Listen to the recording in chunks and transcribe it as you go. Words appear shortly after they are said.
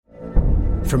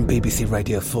From BBC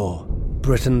Radio 4,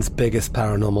 Britain's biggest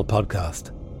paranormal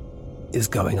podcast is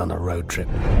going on a road trip.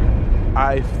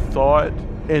 I thought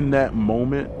in that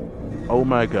moment, oh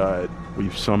my God,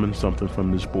 we've summoned something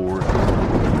from this board.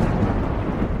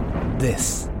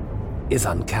 This is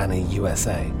Uncanny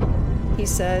USA. He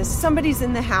says, somebody's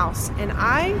in the house, and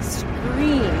I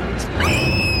screamed.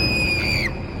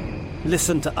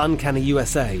 Listen to Uncanny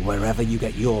USA wherever you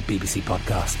get your BBC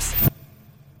podcasts,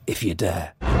 if you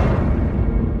dare.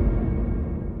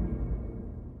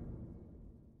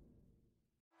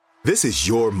 This is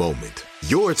your moment,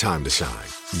 your time to shine,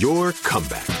 your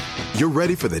comeback. You're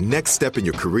ready for the next step in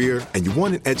your career, and you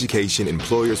want an education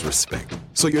employers respect.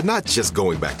 So you're not just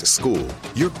going back to school,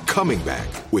 you're coming back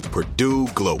with Purdue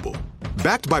Global.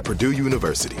 Backed by Purdue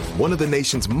University, one of the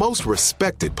nation's most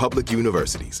respected public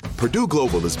universities, Purdue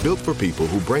Global is built for people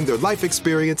who bring their life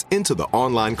experience into the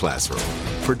online classroom.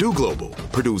 Purdue Global,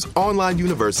 Purdue's online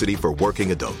university for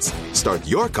working adults. Start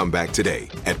your comeback today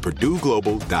at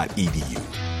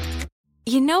purdueglobal.edu.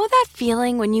 You know that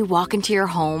feeling when you walk into your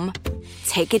home,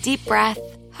 take a deep breath,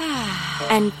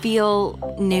 and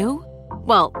feel new?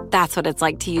 Well, that's what it's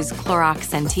like to use Clorox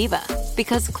Scentiva.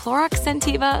 Because Clorox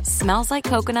Scentiva smells like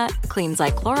coconut, cleans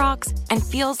like Clorox, and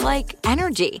feels like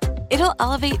energy. It'll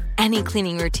elevate any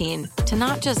cleaning routine to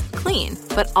not just clean,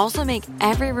 but also make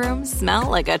every room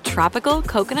smell like a tropical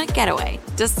coconut getaway.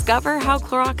 Discover how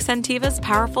Clorox Scentiva's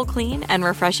powerful clean and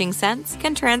refreshing scents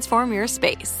can transform your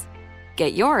space.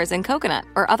 Get yours in coconut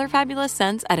or other fabulous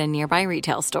scents at a nearby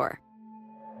retail store.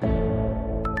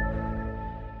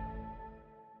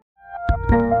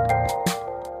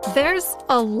 There's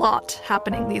a lot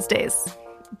happening these days,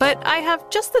 but I have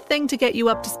just the thing to get you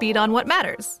up to speed on what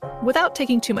matters, without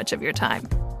taking too much of your time.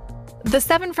 The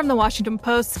 7 from the Washington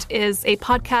Post is a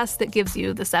podcast that gives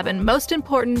you the 7 most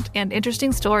important and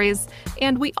interesting stories,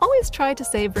 and we always try to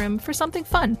save room for something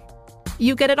fun.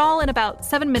 You get it all in about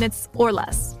 7 minutes or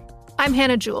less. I'm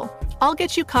Hannah Jewell. I'll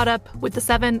get you caught up with the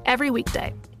 7 every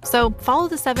weekday. So follow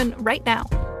the 7 right now.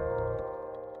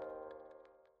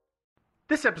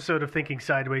 This episode of Thinking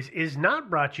Sideways is not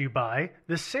brought to you by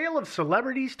the sale of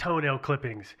celebrities' toenail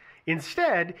clippings.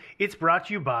 Instead, it's brought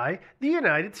to you by the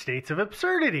United States of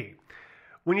Absurdity.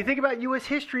 When you think about U.S.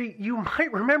 history, you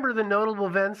might remember the notable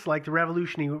events like the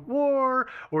Revolutionary War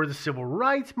or the Civil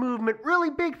Rights Movement, really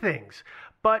big things.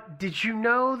 But did you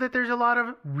know that there's a lot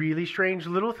of really strange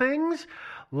little things?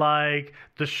 Like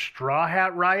the Straw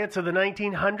Hat Riots of the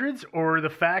 1900s, or the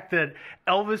fact that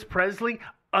Elvis Presley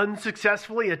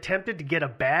unsuccessfully attempted to get a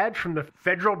badge from the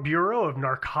Federal Bureau of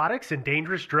Narcotics and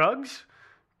Dangerous Drugs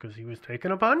because he was taking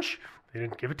a bunch. They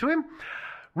didn't give it to him.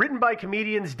 Written by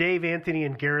comedians Dave Anthony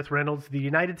and Gareth Reynolds, The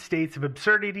United States of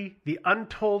Absurdity, the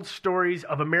untold stories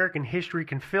of American history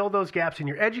can fill those gaps in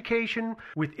your education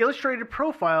with illustrated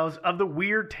profiles of the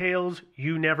weird tales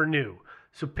you never knew.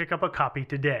 So pick up a copy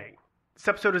today. This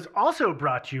episode is also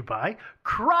brought to you by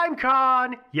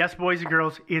CrimeCon. Yes, boys and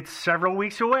girls, it's several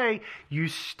weeks away. You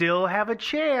still have a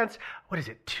chance. What is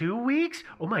it, 2 weeks?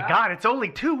 Oh my God, it's only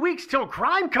 2 weeks till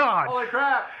CrimeCon. Holy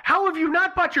crap. How have you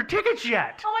not bought your tickets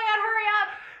yet? Oh my God, hurry up.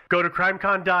 Go to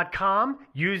crimecon.com,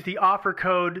 use the offer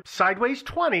code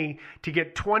Sideways20 to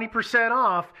get 20%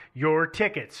 off your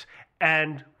tickets.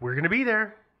 And we're going to be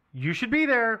there. You should be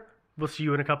there. We'll see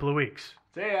you in a couple of weeks.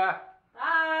 See ya.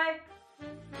 Bye.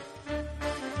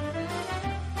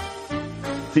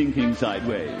 Thinking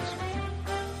Sideways.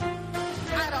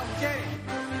 I don't care.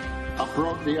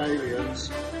 Uproot the aliens.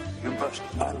 You must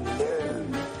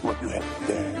unlearn what you have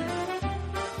learned.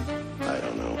 I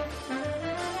don't know.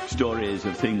 Stories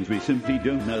of things we simply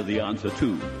don't know the answer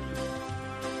to.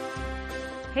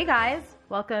 Hey guys,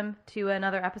 welcome to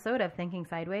another episode of Thinking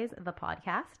Sideways, the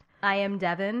podcast. I am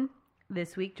Devin,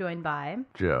 this week joined by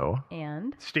Joe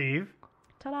and Steve.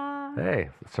 Ta-da! Hey,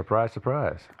 surprise,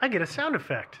 surprise. I get a sound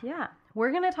effect. Yeah.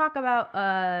 We're going to talk about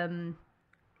an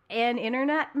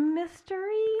internet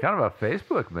mystery. Kind of a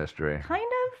Facebook mystery. Kind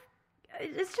of.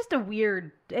 It's just a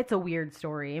weird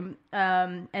story.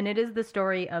 And it is the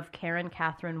story of Karen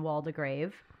Catherine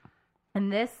Waldegrave.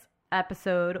 And this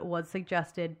episode was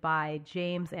suggested by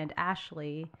James and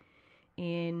Ashley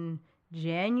in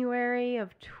January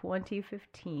of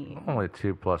 2015. Only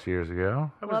 2+ years ago.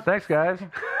 Thanks, guys.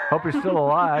 Hope you're still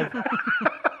alive.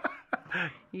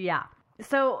 Yeah.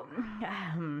 So,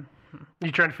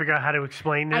 you trying to figure out how to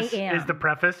explain this? I am. Is the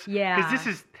preface? Yeah. Because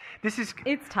this is.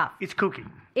 It's tough. It's kooky.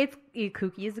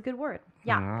 Kooky is a good word.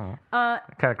 Yeah.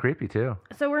 Kind of creepy too.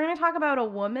 So we're going to talk about a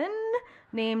woman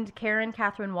named Karen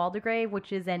Catherine Waldegrave,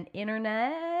 which is an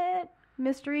internet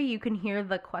mystery. You can hear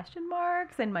the question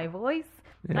marks in my voice.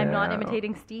 I'm not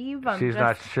imitating Steve. She's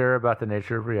not sure about the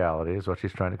nature of reality, is what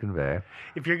she's trying to convey.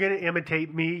 If you're going to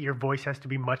imitate me, your voice has to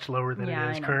be much lower than Yeah,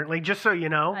 it is I know. currently. Just so you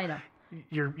know. I know.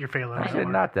 You're failing. I said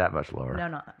not that much lower. No,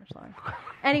 not that much lower.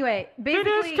 Anyway,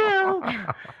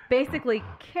 basically,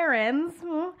 Karen's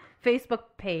Facebook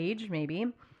page, maybe,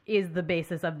 is the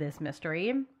basis of this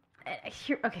mystery.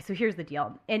 So here's the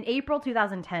deal. In April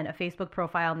 2010, a Facebook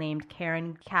profile named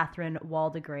Karen Catherine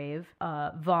Waldegrave,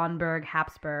 von Berg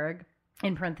Habsburg,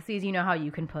 in parentheses, you know how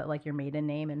you can put like your maiden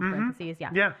name in parentheses?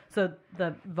 Yeah. So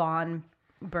the von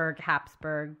Berg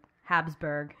Habsburg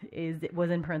was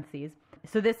in parentheses.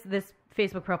 So this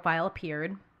Facebook profile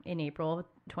appeared in April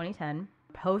 2010.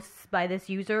 Posts by this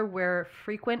user were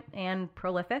frequent and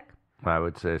prolific. I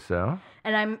would say so.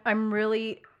 And I'm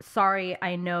really sorry.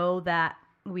 I know that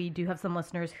we do have some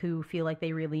listeners who feel like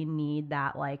they really need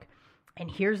that, like,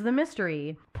 and here's the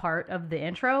mystery part of the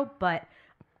intro, but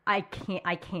I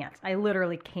can't. I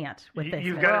literally can't with this.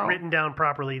 You've got it written down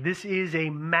properly. This is a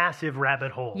massive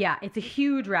rabbit hole. Yeah, it's a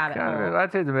huge rabbit hole.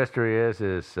 I'd say the mystery is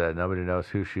nobody knows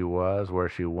who she was, where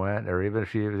she went, or even if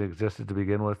she even existed to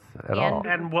begin with at all.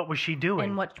 And what was she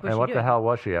doing? And what the hell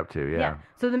was she up to? Yeah.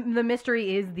 So the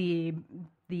mystery is the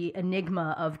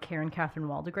enigma of Karen Catherine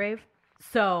Waldegrave.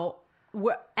 So,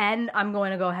 and I'm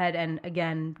going to go ahead and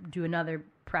again do another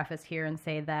preface here and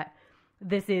say that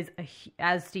this is,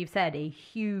 as Steve said, a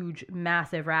huge,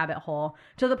 massive rabbit hole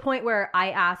to the point where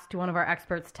I asked one of our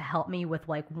experts to help me with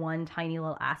like one tiny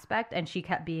little aspect, and she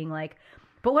kept being like,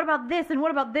 but what about this? And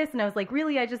what about this? And I was like,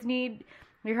 really, I just need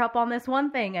your help on this one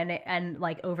thing. And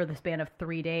like over the span of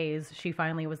 3 days, she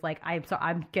finally was like,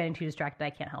 I'm getting too distracted.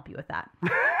 I can't help you with that.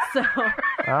 So,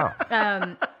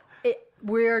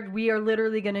 we are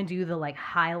literally going to do the like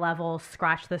high level,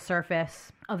 scratch the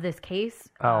surface of this case.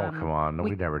 Come on.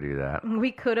 We never do that.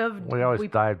 We could have. We always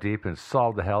dive deep and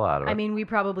solve the hell out of it. I mean, we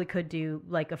probably could do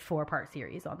like a 4-part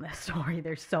series on this story.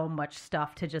 There's so much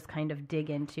stuff to just kind of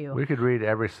dig into. We could read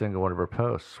every single one of her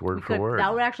posts, word for word.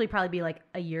 That would actually probably be like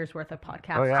a year's worth of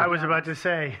podcasts. Oh, yeah. I was about to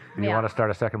say. You want to start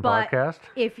a second podcast?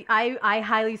 If I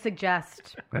highly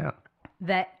suggest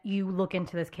that you look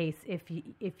into this case if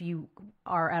you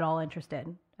are at all interested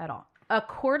at all.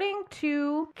 According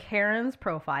to Karen's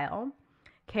profile,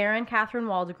 Karen Catherine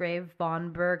Waldegrave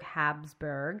von Berg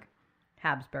Habsburg,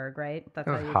 right? That's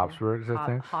how you Habsburgs, I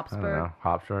think.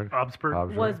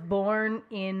 Habsburg was born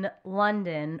in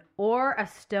London or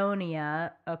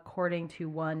Estonia, according to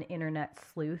one internet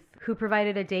sleuth who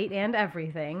provided a date and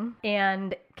everything.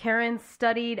 And Karen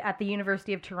studied at the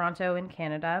University of Toronto in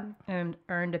Canada and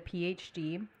earned a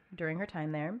PhD during her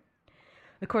time there.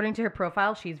 According to her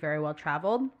profile, she's very well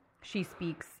traveled. She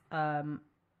speaks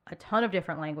a ton of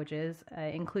different languages,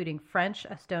 including French,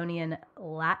 Estonian,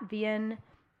 Latvian,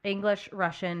 English,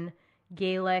 Russian,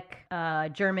 Gaelic,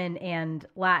 German, and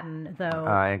Latin, though.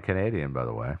 And Canadian, by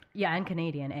the way. Yeah, and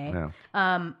Canadian,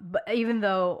 Yeah. But even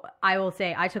though I will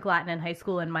say I took Latin in high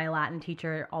school, and my Latin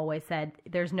teacher always said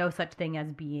there's no such thing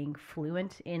as being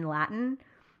fluent in Latin.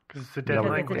 Because it's a dead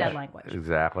language. It's a dead language.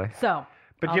 Exactly. So.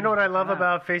 But you know what I love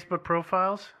about Facebook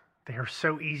profiles? They are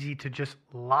so easy to just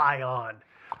lie on.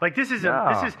 Like this is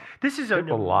an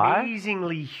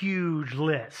amazingly huge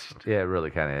list. Yeah, it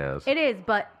really kind of is. It is,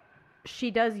 but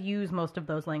she does use most of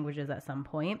those languages at some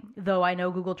point. Though I know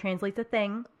Google Translate's a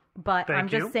thing, but I'm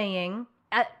just saying,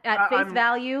 at face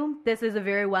value, this is a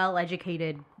very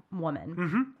well-educated woman.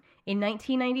 Mm-hmm. In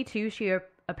 1992, she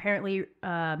apparently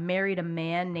married a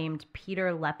man named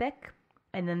Peter Lepik,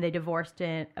 and then they divorced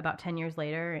about 10 years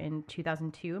later in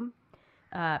 2002.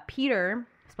 Peter,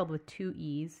 spelled with 3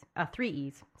 E's,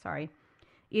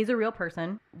 is a real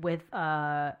person with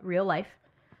real life,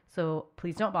 so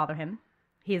please don't bother him.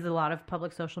 He has a lot of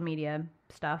public social media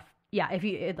stuff. Yeah, if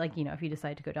you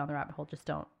decide to go down the rabbit hole, just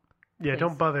don't. Yeah,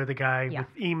 don't bother the guy with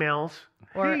emails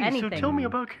or anything. So tell me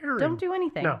about Karen. Don't do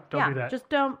anything. No, don't do that. Just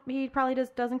don't. He probably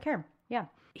just doesn't care. Yeah.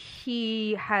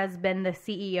 He has been the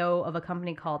CEO of a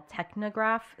company called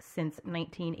Technograph since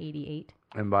 1988.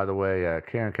 And by the way,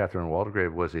 Karen Catherine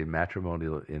Waldegrave was a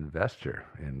matrimonial investor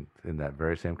in that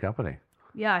very same company.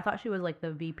 Yeah, I thought she was like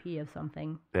the VP of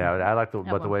something. Yeah, I like the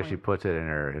way she puts it in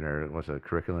her what's it,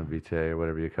 curriculum vitae or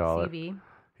whatever you call CV. it.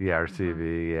 Yeah, her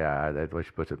CV. Yeah, that's the way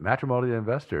she puts it. Matrimonial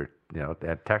investor,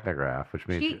 at Technograph, which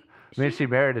means she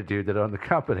married a dude that owned the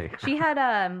company. She had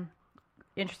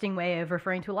interesting way of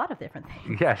referring to a lot of different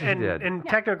things. Yeah, she did. And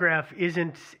Technograph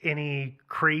isn't any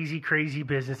crazy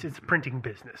business. It's a printing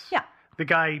business. Yeah. The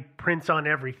guy prints on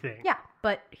everything. Yeah,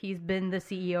 but he's been the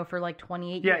CEO for like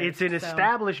 28 Yeah, years. it's an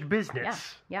established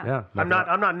business. Yeah. I'm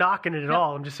not knocking it at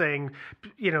all. I'm just saying,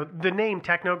 the name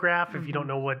Technograph, if you don't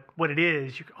know what it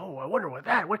is, you go, I wonder what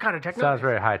kind of technology. Sounds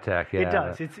very high tech. Yeah, it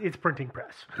does. It's printing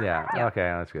press. Yeah. Okay,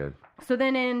 that's good. So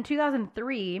then in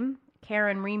 2003,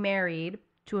 Karen remarried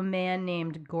to a man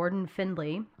named Gordon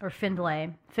Findlay,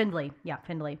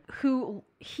 who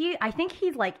I think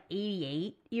he's like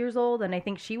 88 years old, and I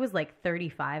think she was like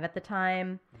 35 at the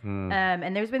time.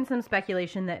 And there's been some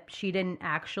speculation that she didn't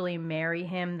actually marry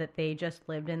him, that they just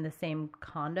lived in the same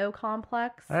condo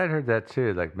complex. I had heard that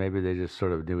too. Like maybe they just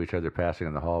sort of knew each other passing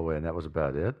in the hallway, and that was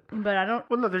about it. But I don't.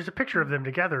 Well, no, there's a picture of them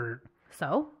together.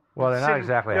 So? Well, they're not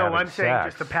exactly having I'm sex. saying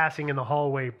just the passing in the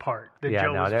hallway part that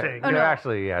Joe was saying. They're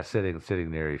actually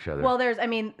sitting near each other. Well, there's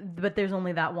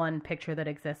only that one picture that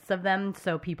exists of them,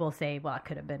 so people say, well, it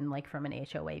could have been like from an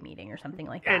HOA meeting or something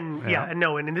like that.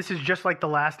 And this is just like the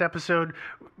last episode.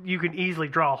 You can easily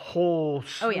draw a whole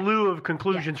slew of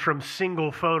conclusions from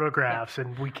single photographs,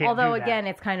 and we can't. Although do that. again,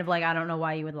 it's kind of like I don't know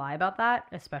why you would lie about that,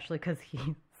 especially because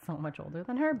he's so much older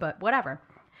than her. But whatever.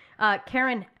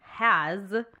 Karen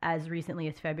has, as recently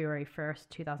as February 1st,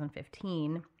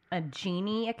 2015, a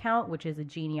Genie account, which is a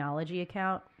genealogy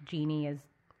account. Genie is,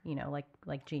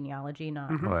 like genealogy,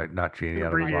 not not Genie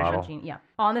out of a bottle. Yeah.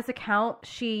 On this account,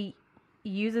 she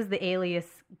uses the alias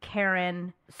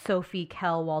Karen Sophie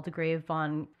Kell Waldegrave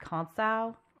von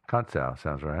Kontzau. Kontzau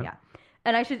sounds right. Yeah.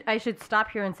 And I should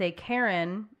stop here and say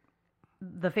Karen,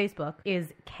 the Facebook,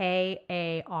 is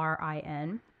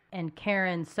Karin, and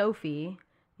Karen Sophie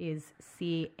is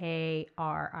Carin.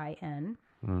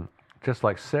 Just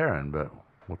like Sarin, but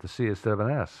with the C instead of an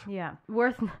S. Yeah.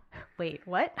 Wait,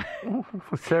 what?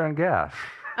 Sarin gas.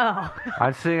 Oh.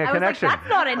 I'm seeing a connection. Like, that's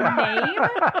not a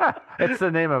name. It's the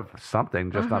name of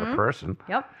something, just not a person.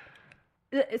 Yep.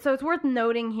 So it's worth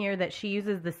noting here that she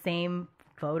uses the same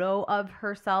photo of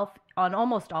herself on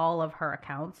almost all of her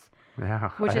accounts. Yeah,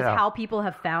 which is how people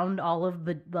have found all of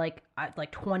the like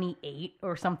 28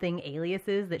 or something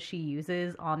aliases that she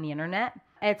uses on the internet.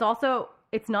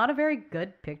 It's not a very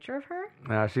good picture of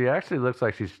her. She actually looks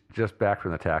like she's just back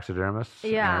from the taxidermist.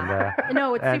 Yeah. And,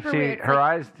 no, it's super weird. Her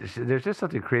eyes, there's just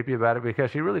something creepy about it because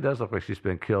she really does look like she's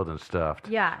been killed and stuffed.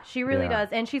 Yeah, she really does.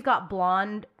 And she's got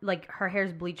blonde, like her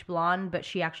hair's bleach blonde, but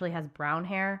she actually has brown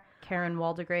hair. Karen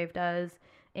Waldegrave does.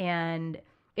 And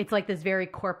it's like this very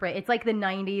corporate. It's like the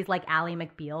 90s, like Ally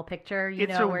McBeal picture,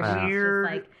 where she's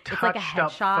weird, it's like a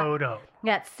headshot photo.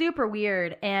 Yeah, it's super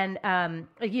weird. And,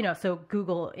 so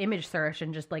Google image search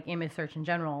and just like image search in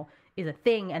general is a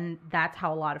thing. And that's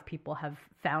how a lot of people have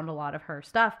found a lot of her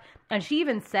stuff. And she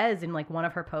even says in like one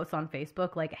of her posts on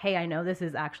Facebook, like, hey, I know this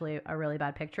is actually a really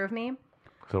bad picture of me.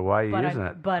 So why are you using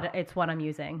it? But it's what I'm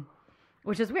using,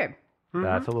 which is weird.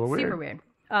 That's a little weird. Super weird.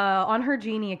 On her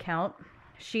Genie account,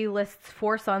 she lists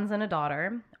 4 sons and a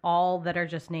daughter, all that are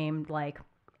just named like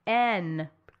N.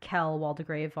 Kell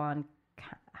Waldegrave von,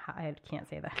 I can't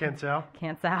say that.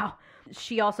 Kontzau.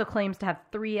 She also claims to have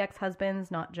 3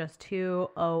 ex-husbands, not just 2.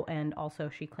 Oh, and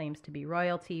also she claims to be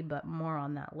royalty, but more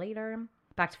on that later.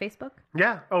 Back to Facebook.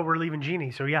 Yeah. Oh, we're leaving Genie,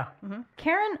 so yeah. Mm-hmm.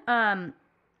 Karen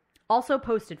also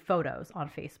posted photos on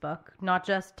Facebook, not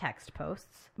just text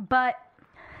posts, but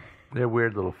they're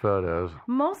weird little photos.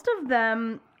 Most of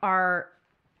them are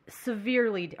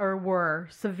were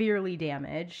severely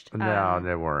damaged. No,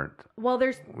 they weren't. Well,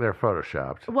 they're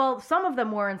photoshopped. Well, some of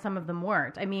them were and some of them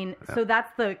weren't. I mean, so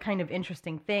that's the kind of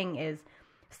interesting thing is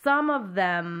some of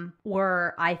them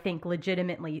were, I think,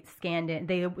 legitimately scanned in.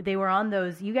 They were on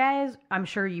those, you guys, I'm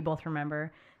sure you both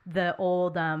remember, the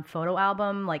old photo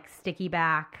album, like sticky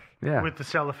back. Yeah. With the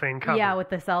cellophane cover. Yeah, with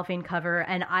the cellophane cover.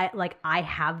 And I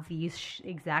have these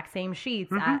exact same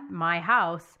sheets at my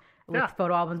house with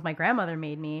photo albums my grandmother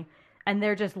made me. And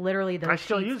they're just literally those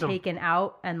sheets taken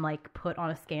out and like put on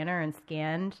a scanner and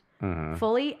scanned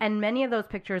fully. And many of those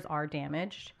pictures are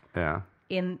damaged. Yeah.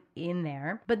 In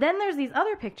there. But then there's these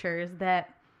other pictures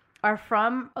that are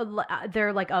from,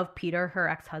 they're like of Peter, her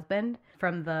ex-husband,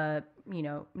 from the,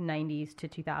 90s to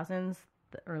 2000s,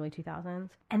 the early 2000s.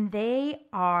 And they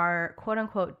are quote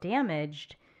unquote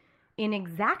damaged in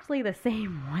exactly the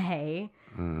same way,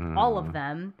 all of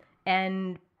them.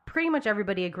 And pretty much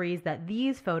everybody agrees that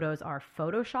these photos are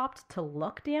photoshopped to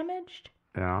look damaged.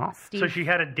 Yeah. So she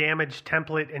had a damaged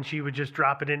template and she would just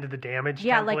drop it into the damaged template?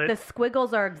 Yeah, like the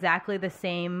squiggles are exactly the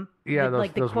same. Yeah,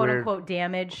 like the quote-unquote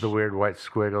damaged. The weird white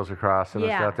squiggles across them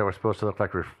and stuff that were supposed to look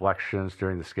like reflections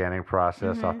during the scanning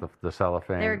process off the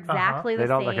cellophane. They're exactly the same.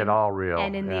 They don't look at all real.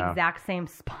 And in the exact same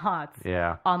spots.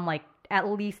 Yeah. On like at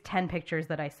least 10 pictures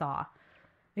that I saw.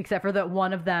 Except for that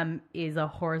one of them is a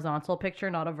horizontal picture,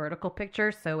 not a vertical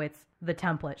picture. So it's the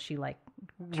template she like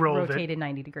rotated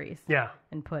 90 degrees. Yeah.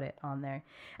 And put it on there.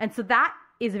 And so that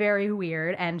is very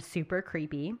weird and super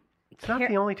creepy. It's not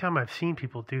the only time I've seen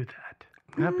people do that.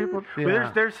 People,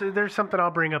 Well, there's something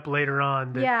I'll bring up later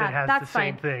on that has that's the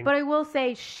same fine. thing. But I will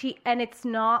say and it's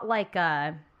not like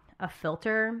a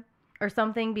filter or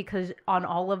something, because on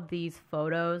all of these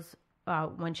photos,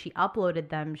 when she uploaded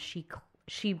them, she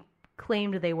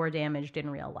claimed they were damaged in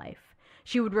real life.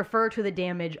 She would refer to the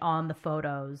damage on the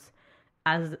photos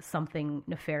as something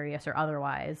nefarious or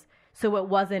otherwise. So it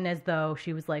wasn't as though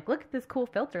she was like, look at this cool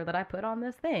filter that I put on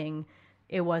this thing.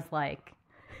 It was like,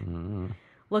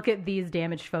 look at these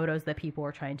damaged photos that people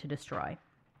were trying to destroy.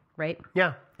 Right?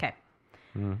 Yeah. Okay.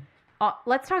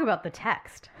 Let's talk about the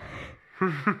text.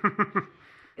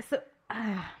 So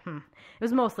it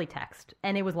was mostly text,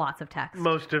 and it was lots of text.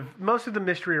 Most of the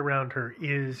mystery around her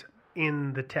is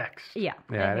in the text. Yeah.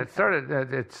 Yeah, and it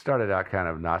started out kind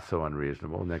of not so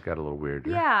unreasonable, and then it got a little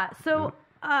weirder. Yeah. So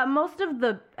most of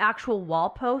the actual wall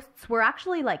posts were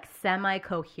actually like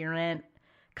semi-coherent,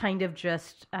 kind of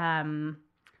just seemed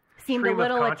Stream a of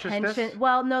little consciousness? attention.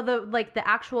 Well, no, the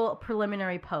actual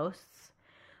preliminary posts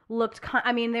looked.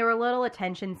 They were a little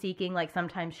attention-seeking. Like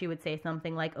sometimes she would say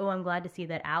something like, "Oh, I'm glad to see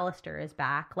that Alistair is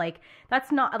back." Like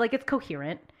that's not like it's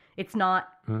coherent. It's not,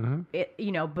 but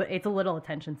it's a little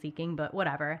attention-seeking, but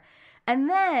whatever. And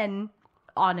then,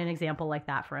 on an example like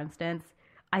that, for instance,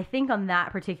 I think on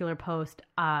that particular post,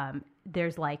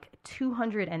 there's like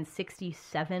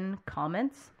 267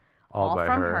 comments, all by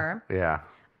from her. her. Yeah.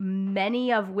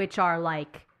 Many of which are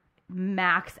like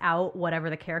max out whatever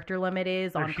the character limit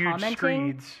is They're on huge commenting.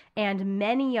 screeds. And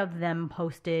many of them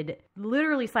posted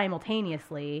literally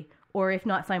simultaneously, or if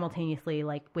not simultaneously,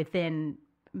 like within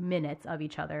minutes of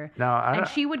each other. Now, and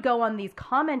she would go on these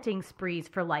commenting sprees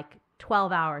for like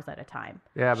 12 hours at a time.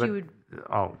 Yeah, she but would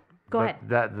go ahead.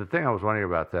 The thing I was wondering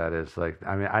about that is like,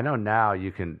 I mean, I know now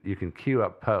you can queue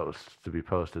up posts to be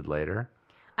posted later.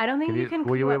 I don't think you can.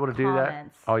 Were you queue able to up do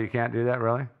comments. that? Oh, you can't do that,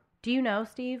 really? Do you know,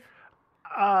 Steve?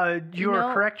 You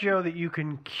are correct, Joe, that you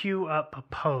can queue up a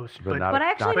post, but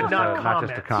I actually don't know. Not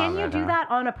just a comment. Can you do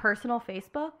that on a personal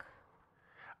Facebook?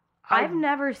 I've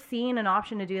never seen an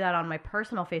option to do that on my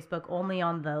personal Facebook, only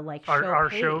on the our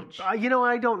page. show.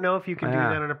 I don't know if you can do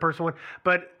that on a personal one,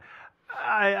 but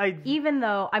even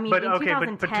though in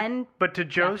 2010. But to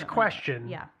Joe's question,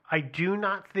 yeah. I do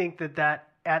not think that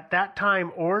at that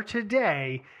time or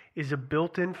today is a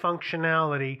built-in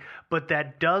functionality, but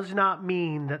that does not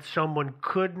mean that someone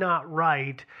could not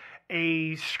write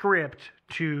a script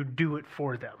to do it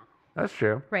for them. That's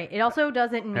true. Right. It also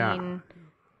doesn't mean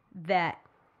that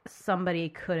somebody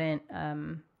couldn't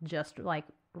just like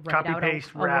write out a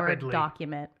Word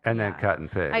document. And then cut and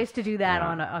paste. I used to do that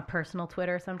on a personal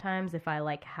Twitter sometimes if I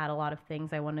like had a lot of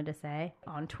things I wanted to say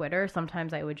on Twitter.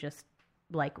 Sometimes I would just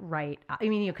like write,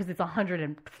 because it's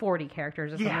 140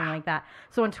 characters or something like that.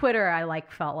 So on Twitter, I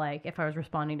felt like if I was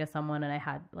responding to someone and I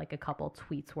had like a couple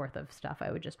tweets worth of stuff, I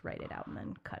would just write it out and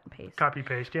then cut and paste. Copy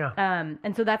paste, yeah.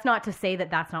 And so that's not to say that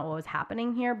that's not what was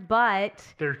happening here, but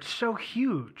they're so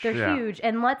huge. They're huge.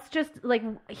 And let's just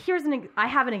I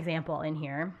have an example in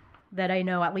here that I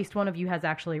know at least one of you has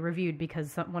actually reviewed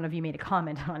because one of you made a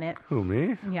comment on it. Who,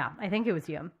 me? Yeah, I think it was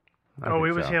you.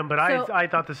 It was him, but I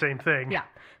thought the same thing. Yeah.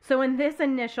 So in this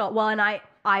initial, and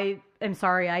I am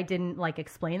sorry I didn't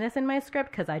explain this in my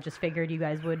script because I just figured you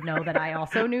guys would know that I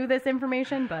also knew this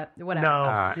information, but whatever.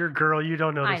 No, you're a girl, you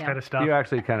don't know this kind of stuff. You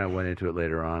actually kind of went into it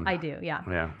later on. I do, yeah.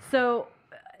 Yeah. So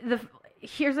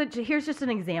here's just an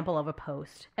example of a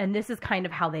post, and this is kind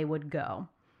of how they would go.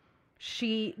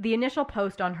 The initial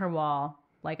post on her wall,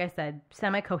 like I said,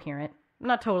 semi-coherent,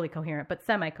 not totally coherent, but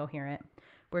semi-coherent,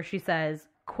 where she says,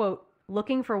 quote,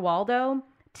 "Looking for Waldo,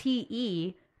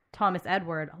 T.E., Thomas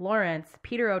Edward, Lawrence,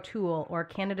 Peter O'Toole, or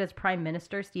Canada's Prime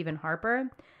Minister Stephen Harper.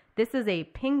 This is a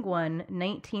Penguin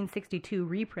 1962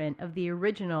 reprint of the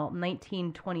original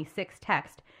 1926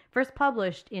 text, first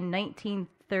published in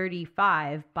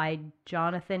 1935 by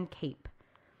Jonathan Cape."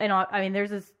 And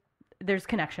there's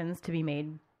connections to be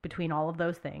made between all of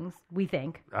those things, we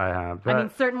think.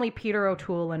 Certainly Peter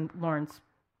O'Toole and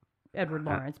Edward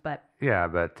Lawrence, but... Yeah,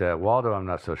 but Waldo I'm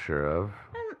not so sure of.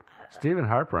 Stephen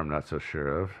Harper I'm not so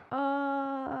sure of.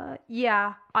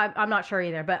 Yeah, I'm not sure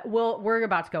either, but we're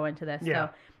about to go into this. Yeah.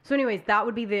 So anyways, that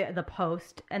would be the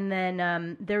post, and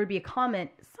then there would be a comment,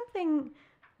 something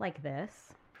like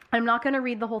this. I'm not going to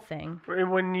read the whole thing.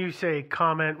 When you say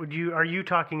comment, are you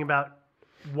talking about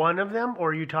one of them, or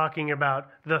are you talking about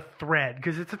the thread?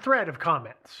 Because it's a thread of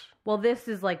comments. Well, this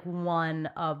is one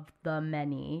of the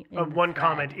many. One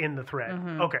comment in the thread.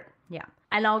 Mm-hmm. Okay. Yeah.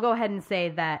 And I'll go ahead and say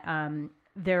that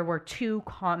there were 2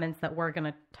 comments that we're going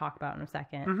to talk about in a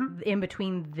second in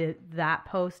between that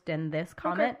post and this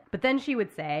comment. Okay. But then she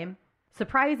would say,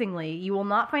 surprisingly, you will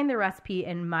not find the recipe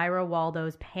in Myra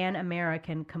Waldo's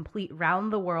Pan-American Complete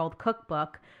Round-the-World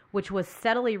Cookbook, which was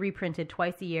steadily reprinted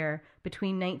twice a year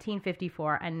between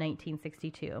 1954 and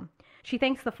 1962. She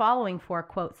thanks the following for,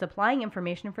 quote, supplying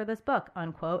information for this book,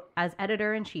 unquote, as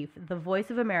editor-in-chief, the Voice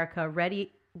of America,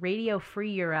 Radio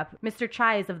Free Europe, Mr.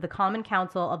 Chais of the Common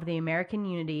Council of the American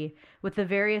Unity, with the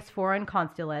various foreign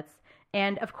consulates,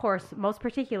 and, of course, most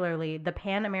particularly, the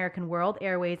Pan-American World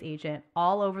Airways agent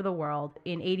all over the world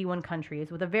in 81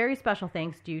 countries, with a very special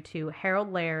thanks due to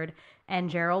Harold Laird and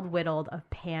Gerald Whittled of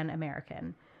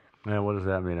Pan-American. Yeah, what does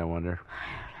that mean, I wonder?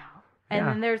 And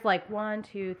then there's like 1,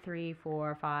 2, 3,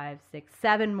 4, 5, 6,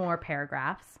 7 more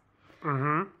paragraphs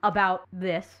about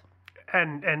this.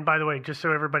 And by the way, just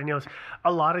so everybody knows,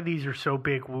 a lot of these are so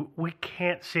big, we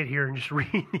can't sit here and just read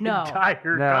the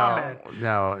entire comment.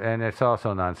 No, and it's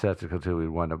also nonsensical too. We'd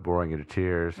wind up boring you to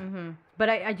tears. But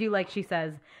I do like she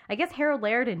says, I guess Harold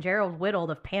Laird and Gerald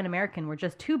Whittled of Pan American were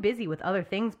just too busy with other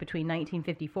things between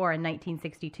 1954 and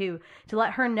 1962 to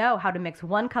let her know how to mix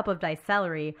 1 cup of diced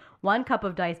celery, 1 cup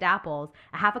of diced apples,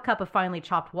 a half a cup of finely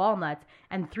chopped walnuts,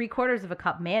 and 3/4 of a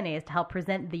cup mayonnaise to help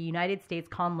present the United States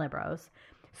con libros.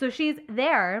 So she's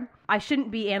there. I shouldn't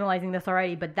be analyzing this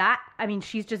already, but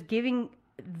she's just giving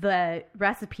the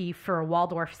recipe for a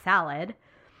Waldorf salad,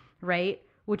 right?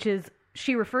 Which is,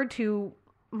 she referred to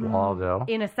Waldo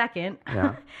in a second.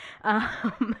 Yeah.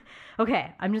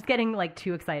 Okay, I'm just getting like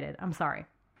too excited. I'm sorry.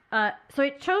 So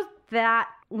it chose that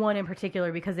one in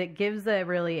particular because it gives a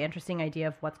really interesting idea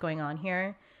of what's going on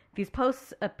here. These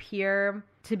posts appear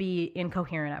to be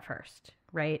incoherent at first,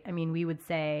 right? I mean, we would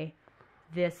say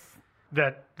this...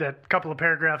 That couple of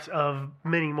paragraphs of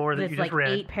many more that you just read.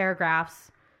 8 paragraphs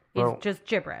is just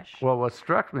gibberish. Well, what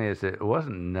struck me is it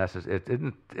wasn't necessary. It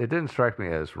didn't strike me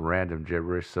as random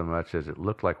gibberish so much as it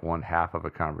looked like one half of a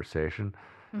conversation.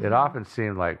 It often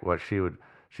seemed like what she'd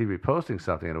be posting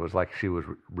something, and it was like she was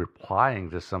replying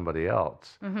to somebody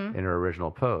else in her original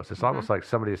post. It's almost like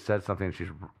somebody said something and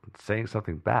she's saying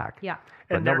something back. Yeah.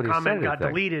 But and their comment got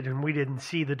deleted, and we didn't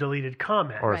see the deleted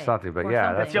comment. Or something, but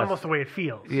that's almost the way it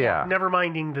feels. Yeah. Never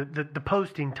minding the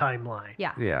posting timeline.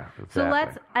 Yeah. Yeah, exactly. So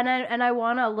let's, and I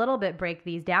want to a little bit break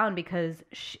these down because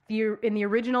in the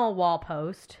original wall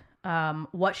post,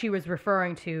 what she was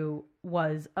referring to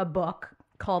was a book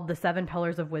called The 7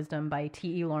 Pillars of Wisdom by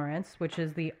T.E. Lawrence, which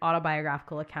is the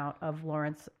autobiographical account of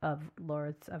Lawrence of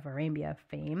Arabia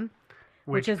fame.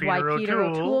 Which is why Peter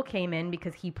O'Toole came in,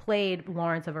 because he played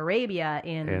Lawrence of Arabia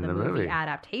in the movie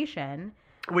adaptation.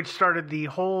 Which started the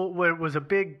whole, what was a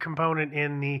big component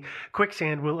in the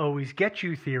quicksand will always get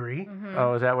you theory.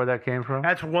 Oh, is that where that came from?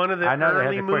 That's one of the early movies. I know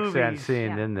they had the quicksand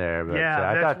scene in there, but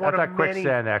I thought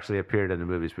quicksand actually appeared in the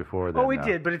movies before then. Oh, it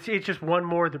did, but it's just one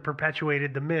more that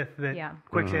perpetuated the myth that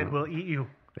quicksand will eat you.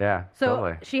 Yeah, so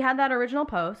totally. She had that original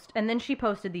post, and then she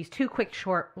posted these 2 quick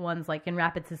short ones, like in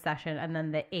rapid succession, and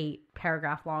then the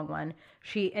 8-paragraph long one.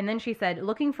 And then she said,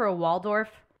 looking for a Waldorf,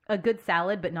 a good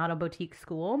salad, but not a boutique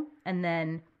school. And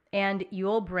then, and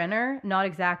Yul Brynner, not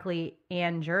exactly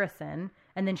Ann Jurison.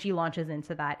 And then she launches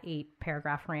into that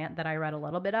 8-paragraph rant that I read a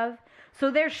little bit of.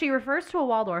 So there she refers to a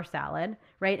Waldorf salad,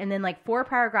 right? And then like 4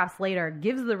 paragraphs later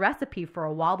gives the recipe for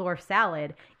a Waldorf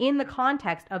salad in the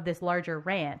context of this larger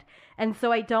rant. And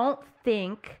so I don't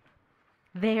think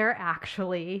they're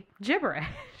actually gibberish.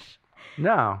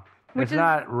 No, it's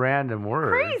not random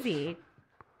words. Crazy.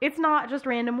 It's not just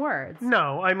random words.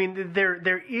 No, I mean,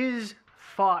 there is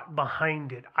thought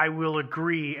behind it. I will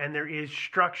agree, and there is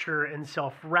structure and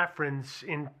self-reference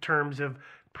in terms of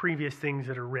previous things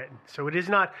that are written. So it is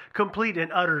not complete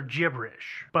and utter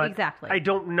gibberish. But exactly. I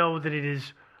don't know that it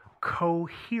is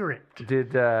coherent. By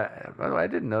the way, I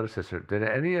didn't notice this. Did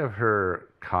any of her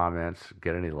comments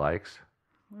get any likes?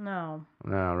 No.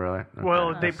 No, really? Okay.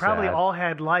 Well, they probably sad. all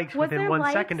had likes within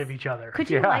 1 second of each other. Could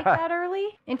you like that early?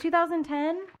 In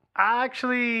 2010?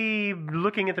 Actually,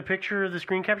 looking at the picture of the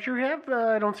screen capture we have,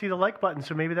 I don't see the like button,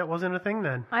 so maybe that wasn't a thing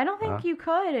then. I don't think you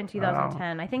could in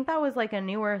 2010. I think that was like a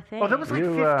newer thing. Oh, that was like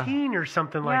 15 or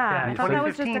something like that. I thought that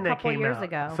was just a couple years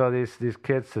ago. So these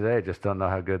kids today just don't know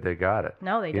how good they got it.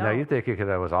 No, they don't. You think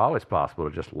it was always possible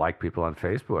to just like people on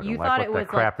Facebook and like what the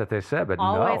crap that they said, but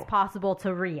always possible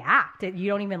to react. You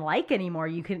don't even like anymore.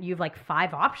 You have like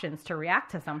 5 options to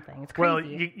react to something. It's crazy. Well,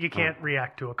 you can't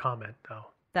react to a comment though.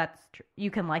 That's true.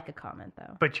 You can like a comment,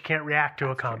 though. But you can't react to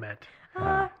a comment.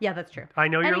 Yeah, that's true. I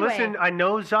know you're listening. I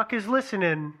know Zuck is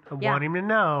listening. I want him to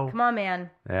know. Come on, man.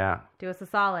 Yeah. Do us a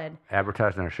solid.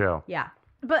 Advertising our show. Yeah.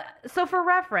 But, so for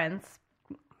reference,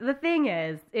 the thing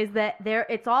is that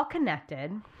it's all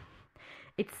connected.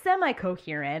 It's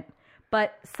semi-coherent,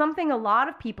 but something a lot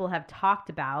of people have talked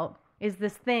about is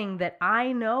this thing that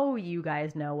I know you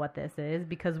guys know what this is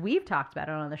because we've talked about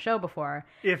it on the show before.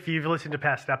 If you've listened to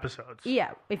past episodes.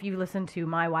 Yeah, if you've listened to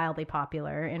my wildly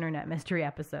popular Internet Mystery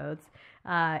episodes,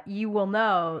 you will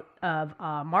know of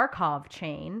Markov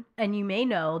chain, and you may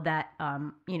know that,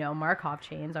 Markov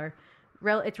chains are,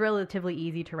 it's relatively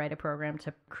easy to write a program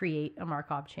to create a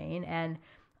Markov chain, and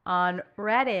on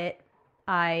Reddit,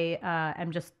 I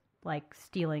am just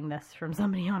stealing this from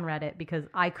somebody on Reddit because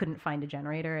I couldn't find a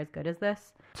generator as good as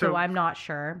this. So I'm not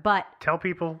sure, but tell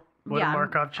people what a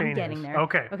Markov chain is. I'm getting there.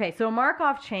 Okay. So a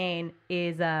Markov chain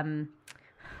is,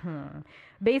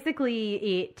 basically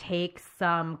it takes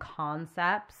some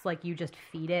concepts, you just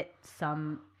feed it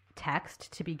some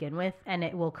text to begin with, and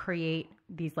it will create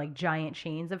these giant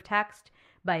chains of text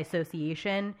by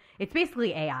association. It's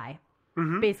basically AI.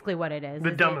 Mm-hmm. Basically what it is.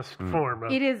 The dumbest form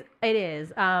of it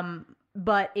is.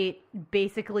 But it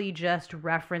basically just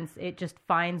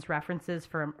finds references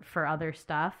for other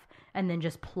stuff and then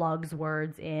just plugs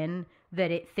words in that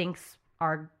it thinks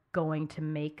are going to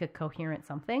make a coherent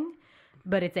something.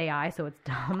 But it's AI, so it's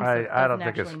dumb. So I don't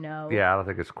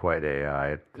think it's quite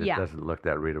AI. It doesn't look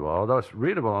that readable. Although it's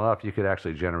readable enough, you could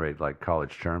actually generate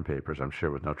college term papers, I'm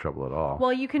sure, with no trouble at all.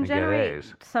 Well, you can generate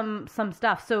some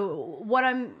stuff. So what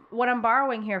I'm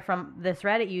borrowing here from this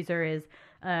Reddit user is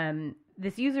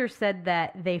this user said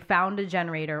that they found a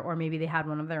generator, or maybe they had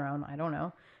one of their own. I don't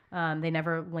know. They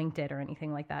never linked it or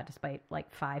anything like that, despite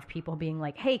 5 people being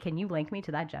like, "Hey, can you link me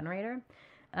to that generator?"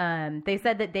 They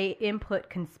said that they input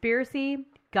conspiracy,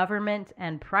 government,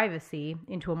 and privacy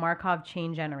into a Markov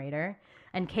chain generator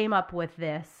and came up with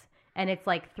this. And it's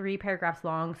 3 paragraphs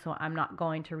long, so I'm not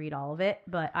going to read all of it,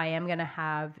 but I am going to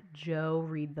have Joe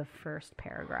read the first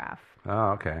paragraph.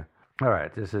 Oh, okay. All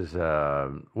right. This is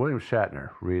William Shatner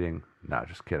reading. No,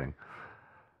 just kidding.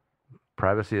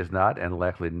 Privacy is not and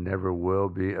likely never will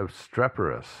be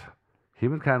obstreperous.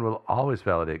 Humankind will always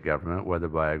validate government, whether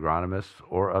by agronomists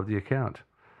or of the account.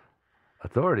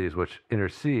 Authorities which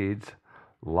intercedes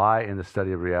lie in the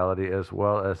study of reality as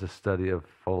well as the study of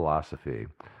philosophy.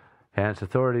 Hence,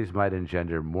 authorities might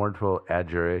engender mournful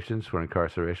adjurations for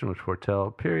incarceration which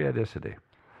foretell periodicity.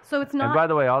 So it's not... And by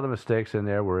the way, all the mistakes in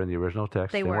there were in the original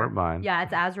text. They weren't mine. Yeah,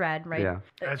 it's as read, right? Yeah.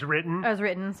 As written? As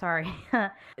written, sorry.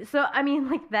 So, I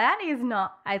mean, that is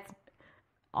not... It's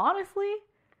honestly...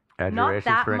 not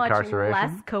that for much incarceration?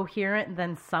 less coherent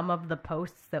than some of the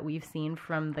posts that we've seen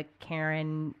from the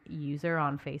Karen user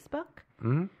on Facebook.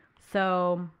 Mm-hmm.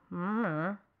 So,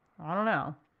 I don't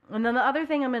know. And then the other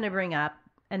thing I'm going to bring up,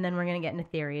 and then we're going to get into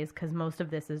theories, because most of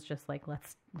this is just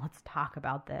let's talk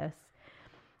about this,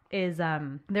 is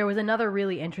there was another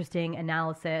really interesting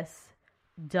analysis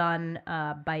done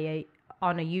on a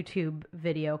YouTube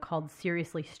video called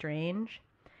Seriously Strange.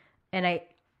 And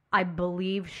I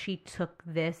believe she took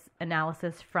this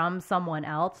analysis from someone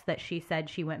else that she said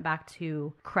she went back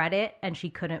to credit and she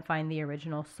couldn't find the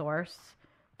original source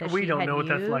that we don't know what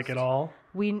that's like at all.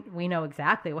 We know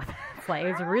exactly what that's like.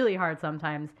 It's really hard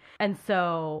sometimes. And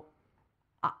so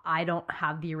I don't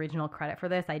have the original credit for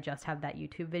this. I just have that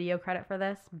YouTube video credit for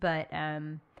this. But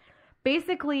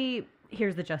basically,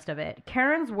 here's the gist of it.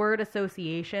 Karen's word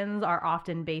associations are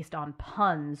often based on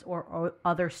puns or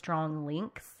other strong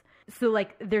links. So,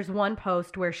 there's one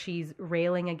post where she's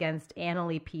railing against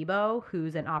Annalie Peebo,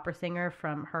 who's an opera singer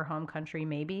from her home country,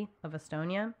 maybe, of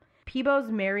Estonia.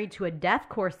 Peebo's married to a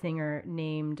deathcore singer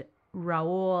named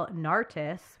Raul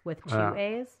Nartis, with 2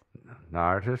 A's.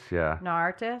 Nartis, yeah.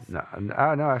 Nartis? No,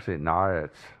 actually,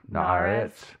 Narits.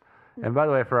 And by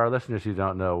the way, for our listeners who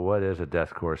don't know, what is a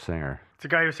deathcore singer? It's a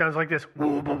guy who sounds like this.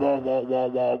 Actually,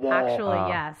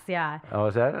 yes, yeah. Oh,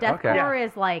 is that it? Deathcore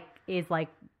is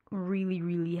really,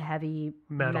 really heavy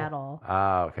metal.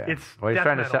 Ah, okay. It's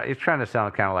he's trying to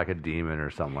sound kind of like a demon or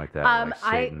something like that. Like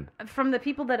Satan. From the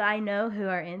people that I know who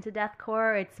are into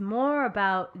deathcore, it's more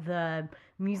about the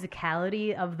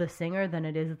musicality of the singer than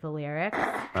it is the lyrics.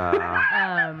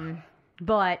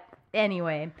 But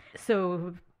anyway,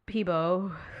 so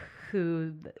Peebo,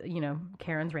 who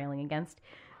Karen's railing against,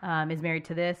 is married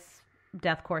to this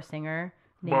deathcore singer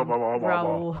named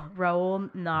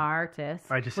Raul Nartis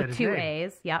with 2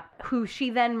 A's, who she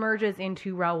then merges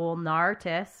into Raul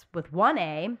Nartis with 1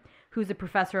 A, who's a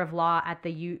professor of law at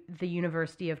the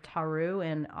University of Taru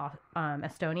in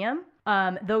Estonia.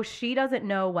 Though she doesn't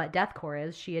know what deathcore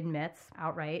is, she admits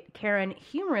outright. Karen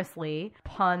humorously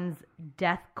puns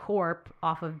Death Corp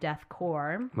off of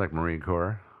Deathcore. Like Marine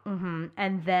Corps. Mm-hmm.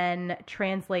 And then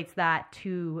translates that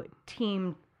to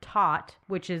Team Tot,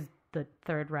 which is the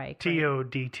Third Reich.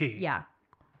 TODT. Yeah.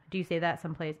 Do you say that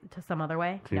someplace to some other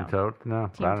way? Team Tote? No,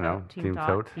 Team I don't know. Tote, Team Tot.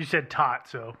 Tote. You said tot,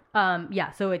 so.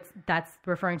 Yeah, so that's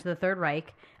referring to the Third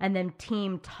Reich. And then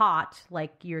Team Tot,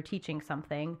 like you're teaching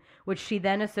something, which she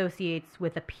then associates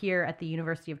with a peer at the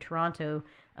University of Toronto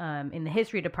in the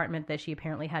history department that she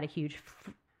apparently had a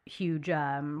huge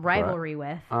rivalry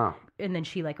with. Oh. And then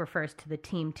she like refers to the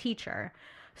team teacher.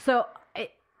 So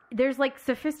there's like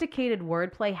sophisticated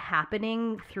wordplay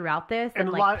happening throughout this and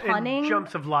like punning. And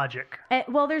jumps of logic.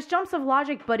 Well, there's jumps of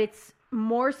logic, but it's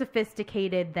more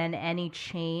sophisticated than any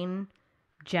chain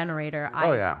generator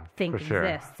I think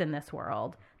exists in this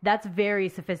world. That's very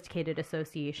sophisticated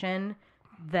association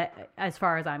that, as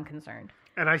far as I'm concerned.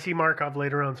 And I see Markov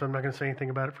later on, so I'm not going to say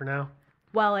anything about it for now.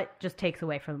 Well, it just takes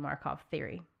away from the Markov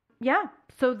theory. Yeah,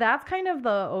 so that's kind of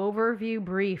the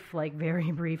overview, like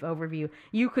very brief overview.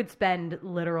 You could spend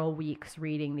literal weeks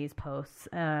reading these posts.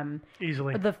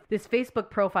 Easily. This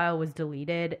Facebook profile was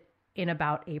deleted in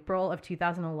about April of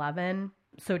 2011,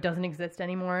 so it doesn't exist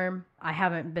anymore. I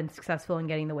haven't been successful in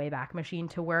getting the Wayback Machine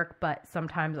to work, but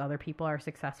sometimes other people are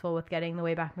successful with getting the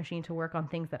Wayback Machine to work on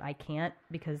things that I can't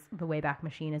because the Wayback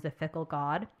Machine is a fickle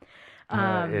god.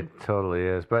 It totally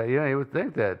is. But, you would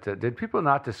think that, did people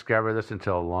not discover this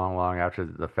until long, long after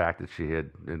the fact that she had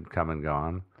come and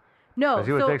gone? No. Because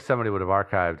you would think somebody would have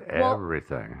archived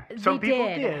everything. Some people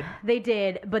did. They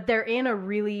did, but they're in a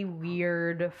really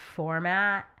weird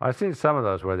format. I've seen some of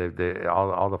those where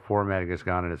all the formatting is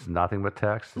gone and it's nothing but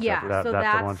text. Yeah, so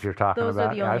that's the ones you're talking those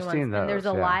about. Are the only I've ones. seen those. And there's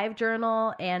a live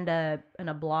journal and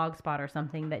a blog spot or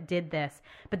something that did this,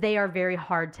 but they are very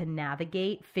hard to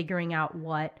navigate, figuring out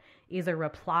what is a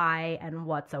reply and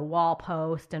what's a wall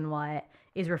post and what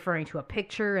is referring to a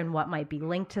picture and what might be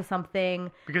linked to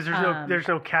something. Because there's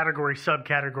no category,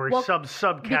 subcategory,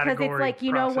 subcategory. Because it's like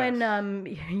process.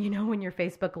 when your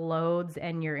Facebook loads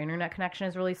and your internet connection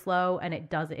is really slow and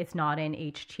it's not in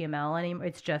HTML anymore.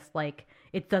 It's just like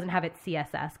it doesn't have its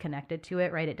CSS connected to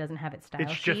it, right? It doesn't have its style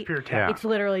sheet. It's just pure text. Yeah. It's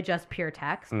literally just pure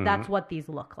text. Mm-hmm. That's what these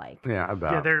look like. Yeah,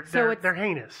 about. Yeah, they're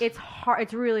heinous. It's hard.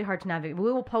 It's really hard to navigate.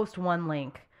 We will post one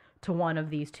link to one of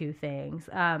these two things.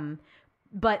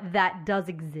 But that does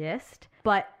exist.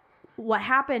 But what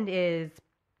happened is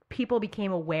people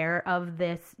became aware of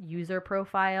this user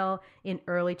profile in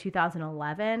early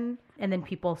 2011, and then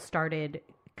people started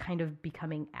kind of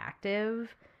becoming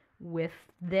active with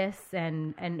this.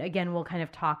 And again, we'll kind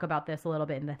of talk about this a little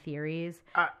bit in the theories.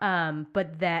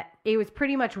 But that it was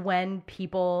pretty much when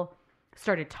people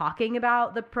started talking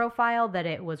about the profile that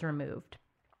it was removed.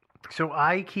 So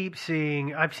I've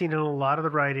seen it in a lot of the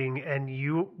writing, and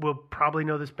you will probably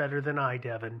know this better than I,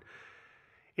 Devin.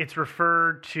 It's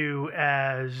referred to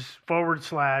as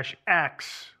 /X.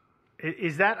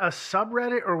 Is that a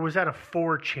subreddit or was that a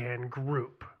 4chan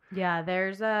group? Yeah,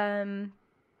 there's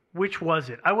Which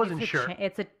was it? I wasn't sure.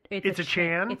 It's a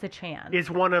chan? It's a chan. It's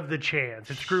one of the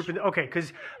chans. It's grouping. Okay,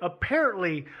 because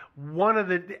apparently one of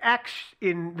the X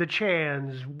in the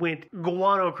chans went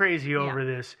guano crazy over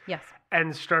this. Yes.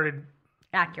 And started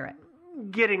accurate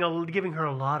giving her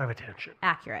a lot of attention.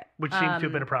 Accurate, which seems to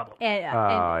have been a problem.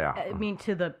 I mean,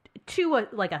 to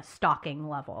a stalking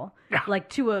level, like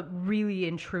to a really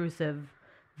intrusive,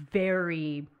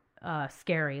 very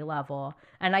scary level.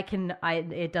 And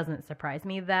it doesn't surprise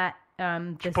me that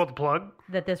she pulled the plug,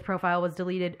 that this profile was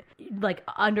deleted, like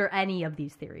under any of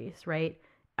these theories, right?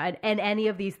 And any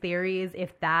of these theories,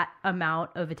 if that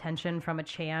amount of attention from a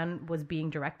chan was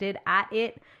being directed at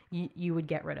it, you would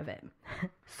get rid of it.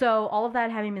 So all of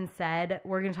that having been said,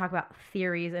 we're going to talk about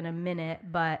theories in a minute,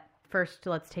 but first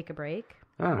let's take a break.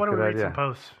 Why don't we read some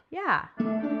posts? Yeah.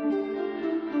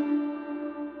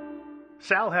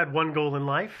 Sal had one goal in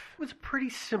life. It was a pretty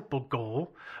simple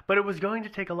goal, but it was going to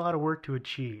take a lot of work to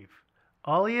achieve.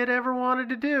 All he had ever wanted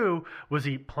to do was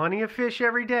eat plenty of fish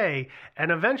every day, and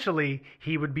eventually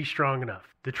he would be strong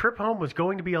enough. The trip home was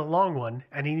going to be a long one,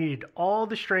 and he needed all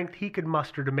the strength he could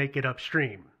muster to make it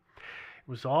upstream. It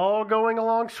was all going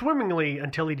along swimmingly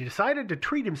until he decided to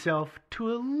treat himself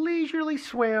to a leisurely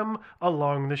swim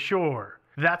along the shore.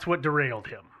 That's what derailed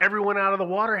him. Everyone out of the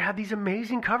water had these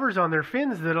amazing covers on their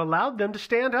fins that allowed them to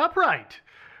stand upright.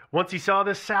 Once he saw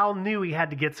this, Sal knew he had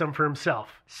to get some for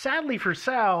himself. Sadly for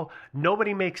Sal,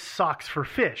 nobody makes socks for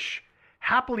fish.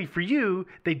 Happily for you,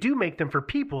 they do make them for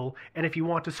people, and if you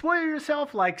want to spoil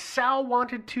yourself like Sal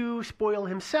wanted to spoil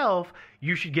himself,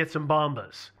 you should get some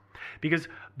Bombas. Because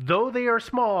though they are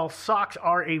small, socks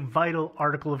are a vital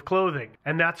article of clothing.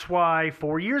 And that's why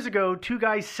 4 years ago, two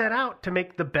guys set out to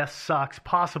make the best socks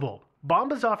possible.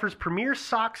 Bombas offers premier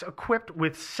socks equipped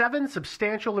with 7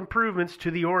 substantial improvements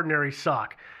to the ordinary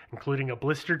sock. including a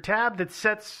blister tab that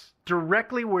sets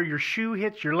directly where your shoe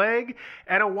hits your leg,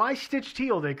 and a Y-stitched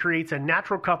heel that creates a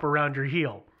natural cup around your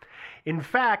heel. In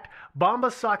fact,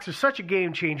 Bombas socks are such a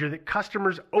game changer that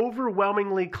customers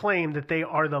overwhelmingly claim that they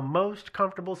are the most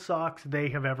comfortable socks they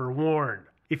have ever worn.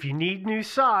 If you need new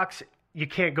socks, you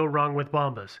can't go wrong with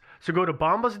Bombas. So go to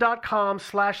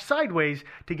bombas.com/sideways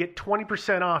to get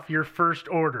 20% off your first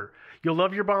order. You'll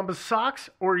love your Bombas socks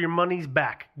or your money's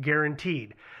back,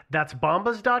 guaranteed. That's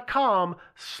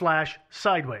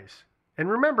bombas.com/sideways. And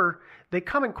remember, they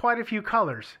come in quite a few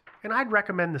colors, and I'd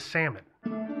recommend the salmon.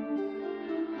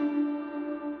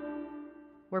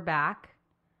 We're back.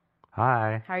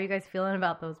 Hi. How are you guys feeling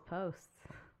about those posts?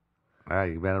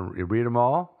 You read them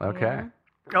all? Okay. Yeah.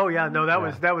 Oh yeah, no,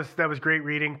 that was great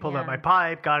reading. Pulled up my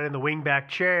pipe, got in the wingback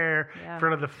chair, in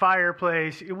front of the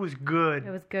fireplace. It was good. It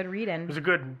was good reading. It was a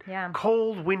good,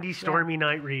 cold, windy, stormy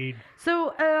night read.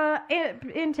 So,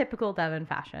 in typical Devin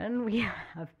fashion, we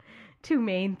have two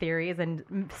main theories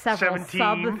and several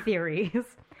sub-theories.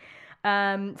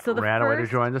 So the Ran first, away to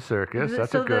join the circus.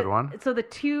 That's a good one. So the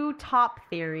two top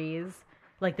theories,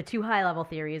 like the two high-level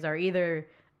theories, are either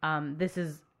this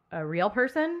is a real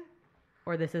person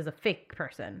or this is a fake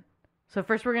person. So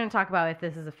first we're going to talk about if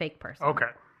this is a fake person. Okay.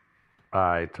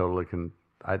 I totally can.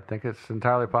 I think it's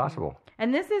entirely possible.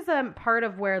 And this is part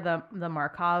of where the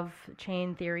Markov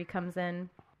chain theory comes in.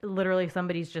 Literally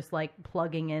somebody's just like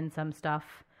plugging in some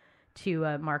stuff to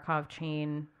a Markov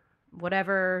chain,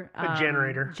 whatever. A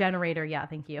generator. Generator, yeah,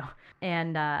 thank you.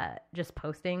 And just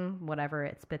posting whatever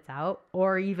it spits out.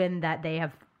 Or even that they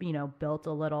have, built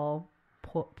a little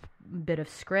bit of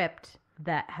script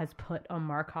that has put a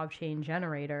Markov chain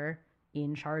generator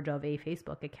in charge of a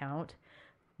Facebook account.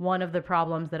 One of the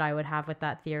problems that I would have with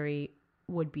that theory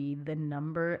would be the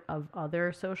number of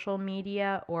other social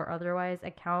media or otherwise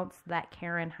accounts that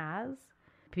Karen has,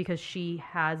 because she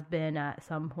has been at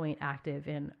some point active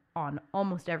on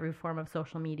almost every form of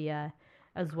social media,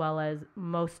 as well as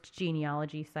most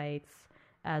genealogy sites,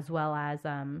 as well as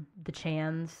the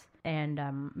Chans and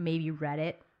maybe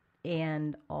Reddit,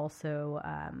 and also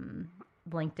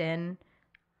LinkedIn,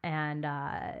 and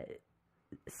a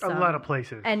lot of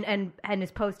places, and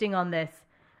is posting on this.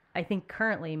 I think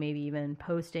currently maybe even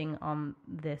posting on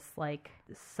this like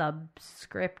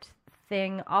subscript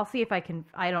thing. I'll see if I can.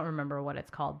 I don't remember what it's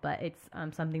called, but it's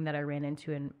something that I ran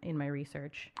into in my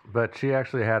research. But she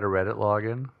actually had a Reddit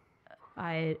login.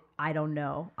 I don't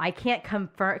know. I can't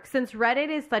confirm, since Reddit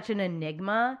is such an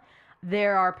enigma.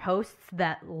 There are posts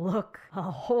that look a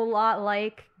whole lot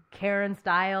like Karen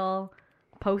style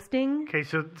posting. Okay,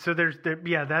 so that's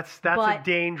a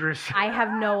dangerous. I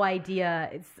have no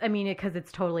idea. Because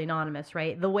it's totally anonymous,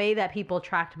 right? The way that people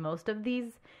tracked most of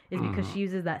these is because she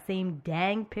uses that same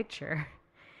dang picture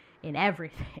in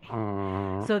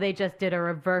everything. So they just did a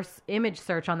reverse image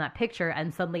search on that picture,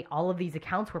 and suddenly all of these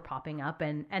accounts were popping up,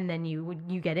 and then you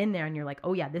get in there and you're like,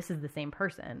 oh yeah, this is the same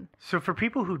person. So for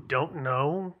people who don't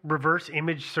know, reverse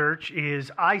image search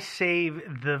is I save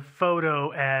the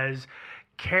photo as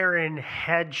Karen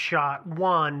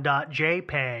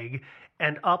headshot1.jpg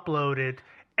and upload it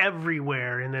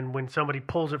everywhere, and then when somebody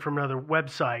pulls it from another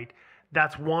website,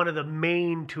 that's one of the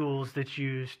main tools that's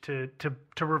used to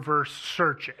reverse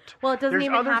search it. Well, it doesn't There's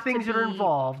even other have things to that are be,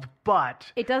 involved,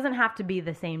 but it doesn't have to be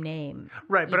the same name.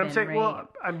 Right, but even, I'm saying, right? well,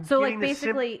 I'm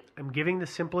giving the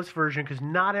simplest version because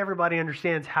not everybody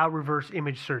understands how reverse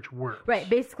image search works. Right,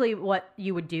 basically what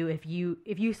you would do if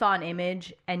you saw an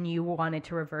image and you wanted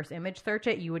to reverse image search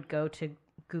it, you would go to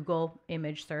Google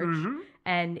image search,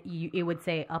 and it would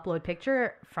say upload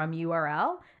picture from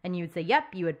URL, and you would say yep.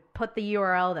 You would put the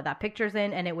URL that picture's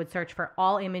in, and it would search for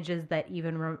all images that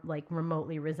even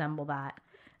remotely resemble that.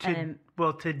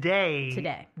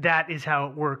 Today, that is how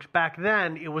it works. Back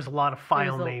then, it was a lot of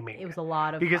file naming. It was a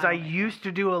lot of because I used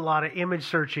to do a lot of image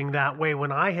searching that way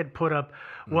when I had put up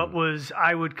what was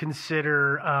I would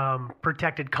consider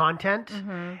protected content,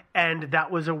 and that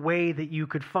was a way that you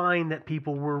could find that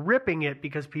people were ripping it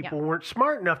because people weren't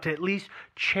smart enough to at least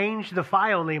change the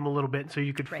file name a little bit so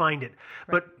you could find it.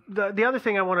 But the other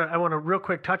thing I want to real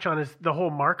quick touch on is the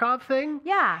whole Markov thing.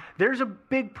 Yeah, there's a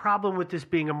big problem with this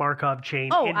being a Markov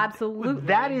chain. Oh, absolutely.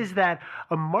 That is that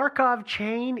a Markov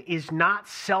chain is not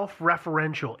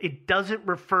self-referential. It doesn't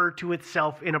refer to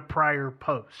itself in a prior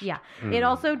post. Yeah. It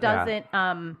also doesn't,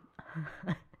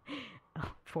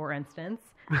 for instance,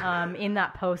 in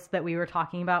that post that we were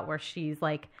talking about where she's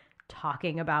like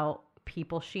talking about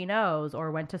people she knows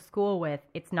or went to school with,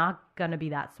 it's not going to be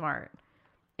that smart.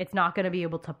 It's not going to be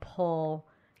able to pull.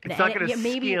 It's not going to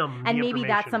skim and the maybe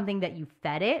that's information. something that you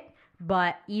fed it,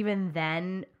 but even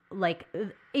then, like,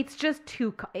 it's just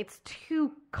too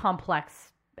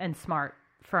complex and smart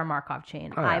for a Markov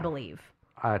chain, Oh, yeah. I believe.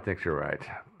 I think you're right.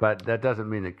 But that doesn't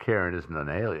mean that Karen isn't an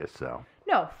alias, though.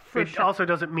 No, for It sure. also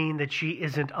doesn't mean that she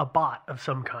isn't a bot of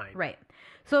some kind. Right.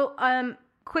 So,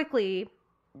 quickly,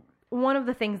 one of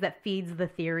the things that feeds the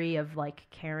theory of like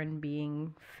Karen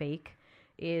being fake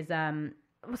is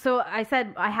so I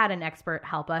said I had an expert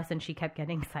help us and she kept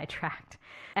getting sidetracked.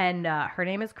 And her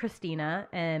name is Christina,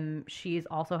 and she's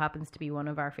also happens to be one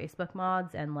of our Facebook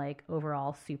mods and like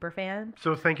overall super fan.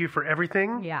 So thank you for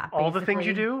everything. Yeah, all the things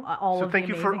you basically, do. all so of thank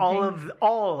the you for amazing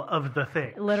all of the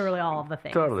things. Literally all of the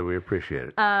things. Totally, we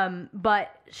appreciate it. But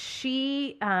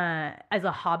she, as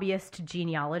a hobbyist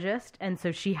genealogist, and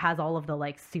so she has all of the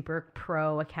like super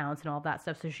pro accounts and all of that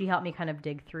stuff. So she helped me kind of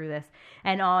dig through this.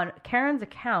 And on Karen's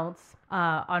accounts,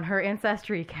 on her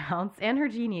ancestry accounts and her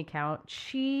genie account,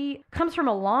 she comes from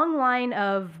a long line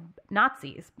of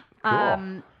Nazis.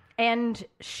 Cool. And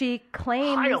she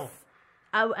claims, Heil.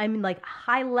 I mean, like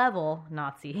high level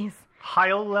Nazis.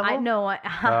 Heil level. I know.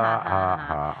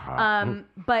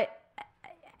 But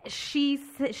she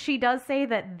does say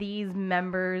that these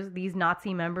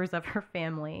Nazi members of her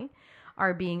family,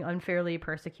 are being unfairly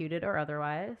persecuted or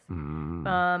otherwise.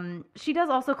 She does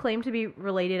also claim to be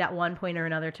related at one point or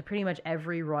another to pretty much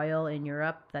every royal in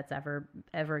Europe that's ever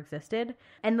existed.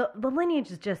 And the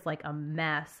lineage is just like a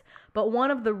mess. But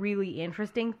one of the really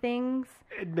interesting things...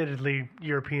 Admittedly,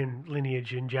 European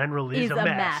lineage in general is a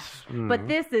mess. But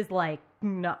this is like,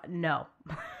 no.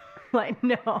 Like,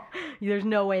 no, there's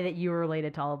no way that you were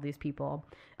related to all of these people.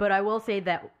 But I will say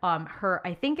that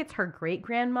I think it's her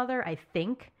great-grandmother,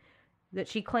 that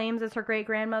she claims as her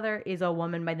great-grandmother is a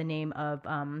woman by the name of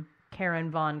Karen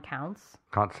von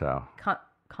Kontzau.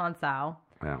 Kontzau.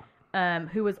 Yeah.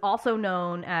 Who was also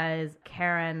known as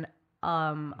Karen...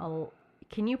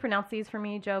 can you pronounce these for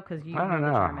me, Joe? Because you I don't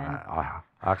know. German.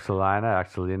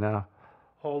 Axelina.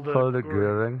 Hulda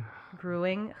Göring.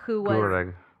 Gruing,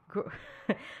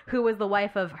 who was the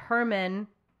wife of Hermann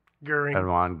Göring.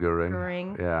 Hermann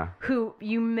Göring. Yeah. Who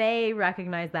you may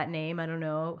recognize that name. I don't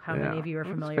know how many of you are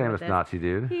familiar with this. Famous Nazi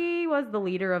dude. He was the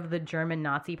leader of the German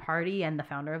Nazi Party and the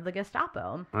founder of the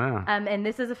Gestapo. Yeah. And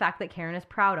this is a fact that Karen is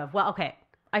proud of. Well, okay,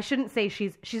 I shouldn't say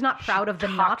she's not proud of the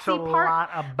talks Nazi a part, lot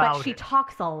about but she it.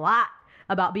 talks a lot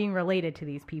about being related to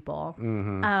these people.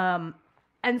 Mm-hmm.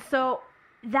 And so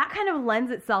that kind of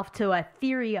lends itself to a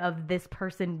theory of this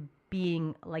person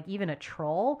being like even a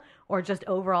troll or just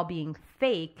overall being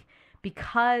fake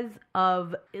because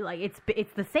of like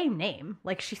it's the same name.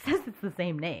 Like she says it's the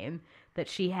same name that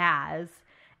she has.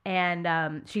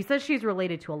 And she says she's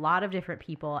related to a lot of different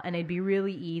people, and it'd be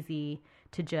really easy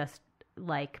to just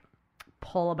like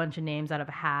pull a bunch of names out of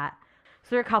a hat.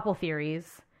 So there are a couple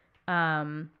theories.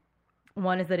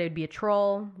 One is that it would be a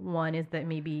troll. One is that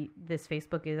maybe this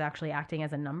Facebook is actually acting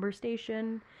as a number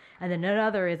station. And then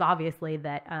another is obviously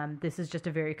that this is just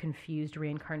a very confused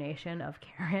reincarnation of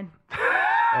Karen.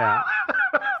 Yeah.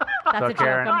 That's a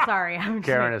Karen, joke. I'm sorry.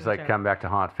 Karen has like come back to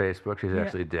haunt Facebook. She's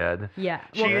actually dead. Yeah.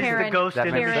 She is the ghost in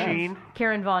the machine.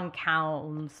 Karen von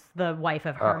Kaunz, the wife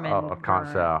of Hermann.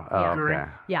 Kontzau.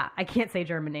 Okay. Yeah, I can't say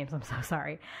German names. I'm so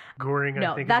sorry. Göring,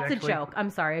 no, I think that's is actually... a joke. I'm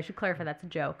sorry. I should clarify. That's a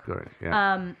joke. Göring,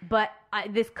 yeah. But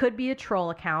this could be a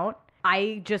troll account.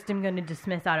 I just am going to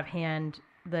dismiss out of hand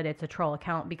that it's a troll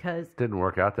account because... Didn't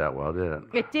work out that well, did it?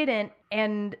 It didn't.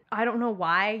 And I don't know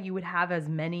why you would have as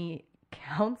many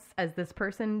accounts as this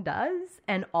person does,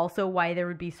 and also why there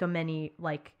would be so many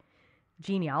like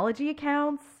genealogy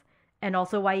accounts, and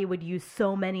also why you would use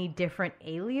so many different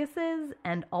aliases,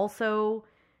 and also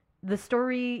the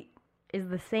story is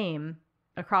the same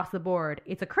across the board.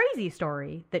 It's a crazy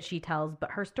story that she tells,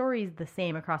 but her story is the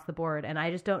same across the board, and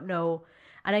I just don't know.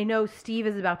 And I know Steve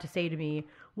is about to say to me,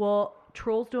 well,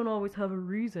 trolls don't always have a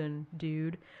reason,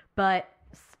 dude, but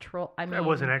I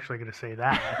wasn't actually going to say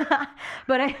that.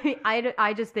 But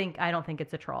I just think, I don't think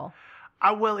it's a troll.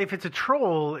 Well, if it's a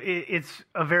troll, it's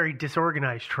a very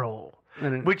disorganized troll.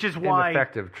 Which is why... An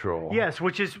effective troll. Yes,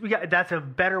 that's a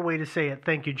better way to say it.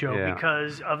 Thank you, Joe. Yeah.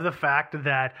 Because of the fact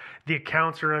that the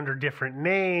accounts are under different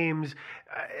names.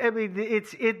 I mean,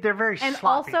 they're very sloppy. And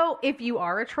also, if you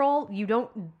are a troll, you don't,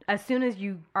 as soon as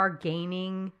you are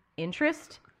gaining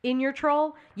interest in your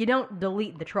troll, you don't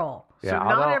delete the troll. So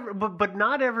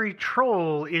not every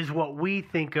troll is what we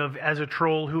think of as a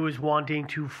troll who is wanting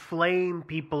to flame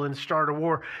people and start a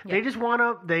war. Yeah.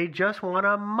 They just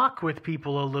wanna muck with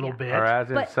people a little bit. Or as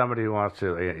in somebody who wants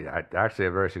to actually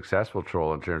a very successful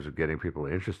troll in terms of getting people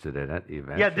interested in it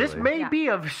eventually. Yeah, this may be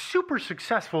a super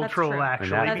successful troll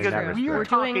actually, because we were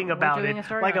talking about it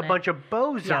like a bunch of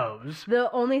bozos. Yeah.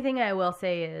 The only thing I will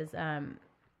say is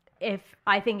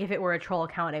I think if it were a troll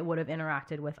account, it would have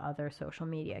interacted with other social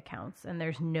media accounts. And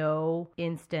there's no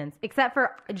instance, except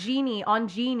for Jeannie. On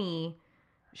Jeannie,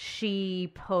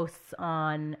 she posts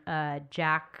on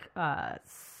Jack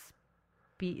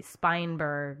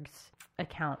Steinberg's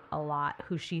account a lot,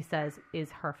 who she says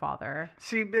is her father.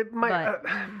 See,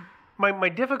 my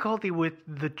difficulty with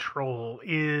the troll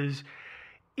is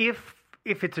if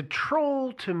it's a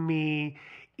troll, to me,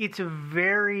 it's a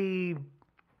very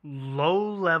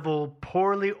low-level,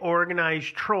 poorly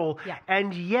organized troll. Yeah.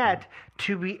 And yet,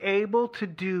 to be able to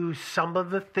do some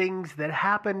of the things that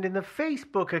happened in the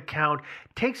Facebook account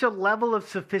takes a level of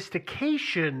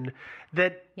sophistication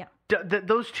that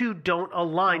those two don't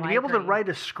align. Oh, to be able to write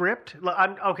a script,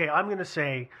 I'm going to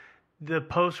say the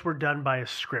posts were done by a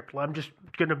script. I'm just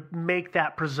going to make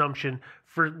that presumption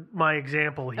for my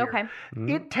example here. Okay.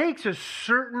 It takes a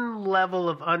certain level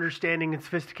of understanding and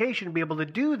sophistication to be able to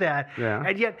do that. Yeah.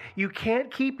 And yet you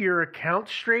can't keep your account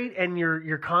straight, and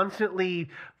you're constantly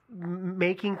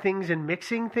making things and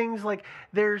mixing things. Like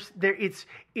it's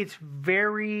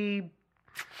very...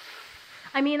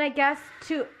 I mean, I guess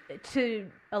to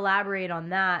elaborate on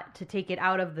that, to take it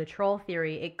out of the troll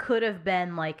theory, it could have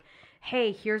been like,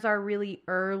 hey, here's our really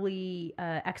early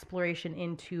exploration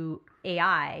into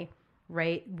AI,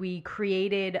 right? We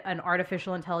created an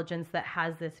artificial intelligence that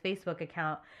has this Facebook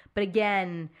account. But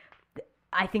again,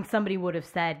 I think somebody would have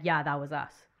said, yeah, that was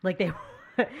us. Like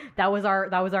that was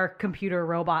our computer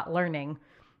robot learning.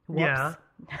 Whoops. Yeah.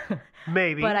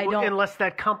 Maybe. But I don't, unless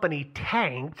that company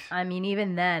tanked. I mean,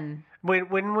 even then.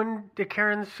 When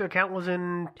Karen's account was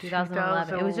in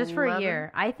 2011. It was just for a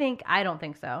year. I don't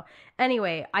think so.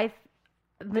 Anyway,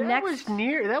 that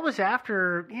was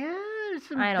after.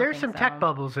 Yeah, there's some tech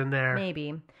bubbles in there.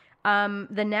 Maybe.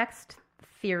 The next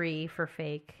theory for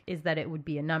fake is that it would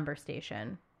be a number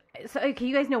station. So, okay,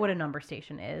 you guys know what a number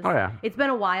station is. Oh, yeah. It's been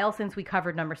a while since we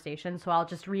covered number stations, so I'll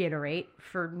just reiterate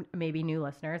for maybe new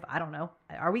listeners. I don't know.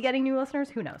 Are we getting new listeners?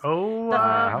 Who knows? Oh,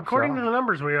 according to the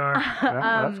numbers, we are.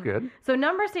 Yeah, that's good. So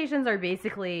number stations are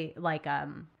basically like,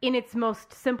 in its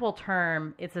most simple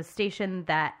term, it's a station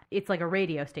it's like a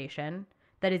radio station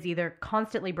that is either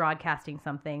constantly broadcasting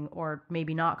something or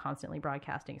maybe not constantly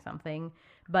broadcasting something,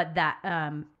 but that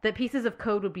pieces of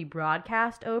code would be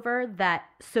broadcast over that,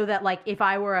 so that, like, if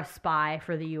I were a spy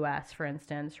for the U.S., for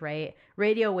instance, right,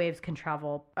 radio waves can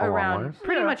travel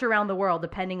pretty much around the world,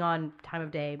 depending on time of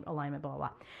day, alignment, blah, blah,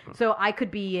 blah. So I could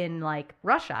be in, like,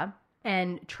 Russia,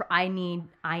 and I need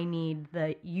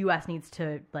the U.S. needs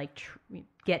to, like,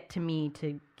 get to me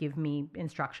to give me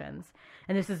instructions.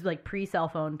 And this is like pre-cell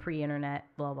phone, pre-internet,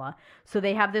 blah, blah. So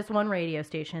they have this one radio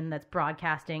station that's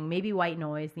broadcasting maybe white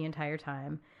noise the entire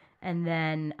time. And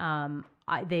then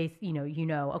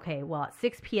okay, well, at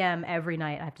 6 p.m. every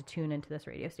night I have to tune into this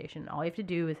radio station. All you have to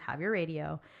do is have your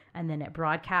radio, and then it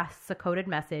broadcasts a coded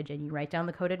message, and you write down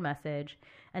the coded message,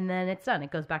 and then it's done.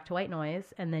 It goes back to white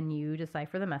noise, and then you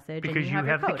decipher the message. Because and you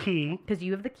have the key. Because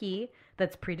you have the key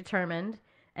that's predetermined,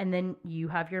 and then you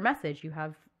have your message. You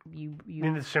have... You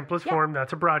in the simplest form,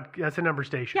 that's a number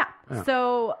station. Yeah.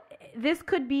 So this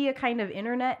could be a kind of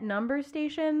internet number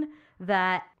station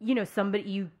that,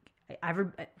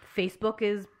 Facebook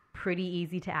is pretty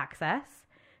easy to access.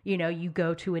 You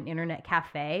go to an internet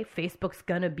cafe, Facebook's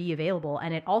going to be available,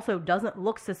 and it also doesn't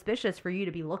look suspicious for you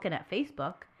to be looking at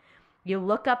Facebook. You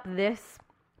look up this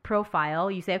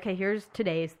profile, you say, okay, here's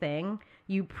today's thing.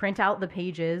 You print out the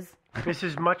pages. This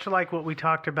is much like what we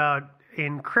talked about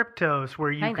in Cryptos,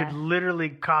 where you could literally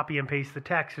copy and paste the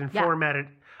text and format it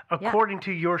according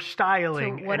to your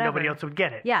styling, and nobody else would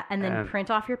get it. Yeah, and then print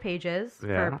off your pages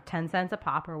for 10 cents a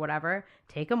pop or whatever,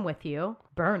 take them with you,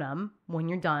 burn them when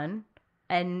you're done,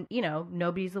 and,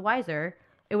 nobody's the wiser.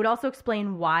 It would also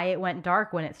explain why it went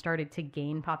dark when it started to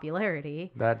gain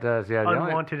popularity. That does, yeah.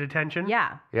 Unwanted attention?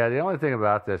 Yeah. Yeah, the only thing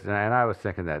about this, and I was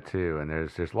thinking that too, and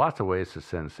there's lots of ways to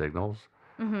send signals.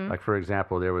 Mm-hmm. Like, for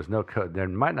example, there was no code. There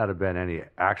might not have been any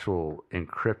actual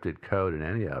encrypted code in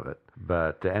any of it.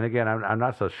 But, and again, I'm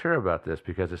not so sure about this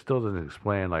because it still doesn't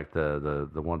explain, like, the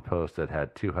one post that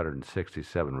had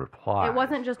 267 replies. It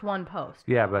wasn't just one post.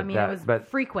 Yeah, but it was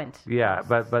frequent. Yeah,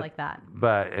 but like that.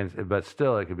 But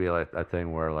still, it could be like a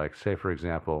thing where, like, say, for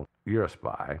example, you're a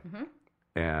spy. Mm-hmm.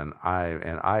 And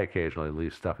I occasionally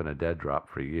leave stuff in a dead drop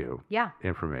for you. Yeah.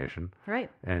 Information. Right.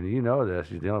 And you know this.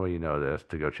 The only way you know this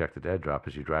to go check the dead drop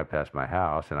is you drive past my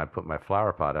house and I put my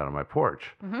flower pot out on my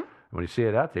porch. Mm-hmm. When you see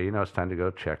it out there, you know it's time to go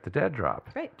check the dead drop.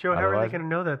 Right. Joe, how are they going to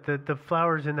know that the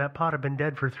flowers in that pot have been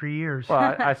dead for 3 years?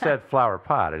 Well, I said flower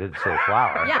pot. I didn't say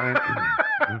flower.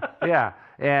 Yeah. Yeah.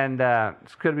 And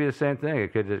this could be the same thing.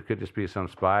 It could just be some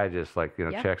spy just like,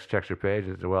 checks your page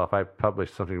and says, well, if I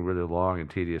publish something really long and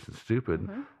tedious and stupid,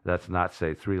 that's not,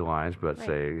 say, 3 lines, but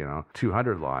say,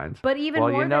 200 lines. But even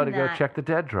more to than go that, check the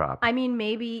dead drop. I mean,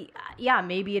 maybe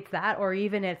it's that, or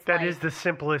even it's that is the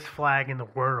simplest flag in the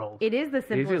world. It is the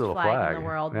simplest flag in the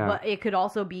world, yeah. but it could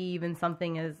also be even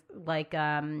something as like,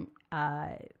 the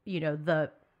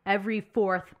every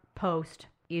 4th post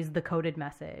is the coded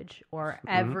message, or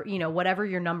whatever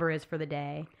your number is for the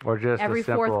day. Or just every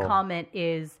simple 4th comment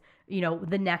is,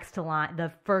 the next line,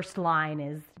 the first line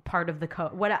is part of the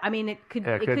code. It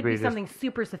could be something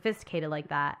super sophisticated like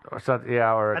that. Or something,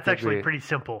 or that's actually pretty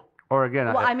simple. Or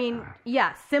again,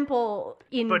 simple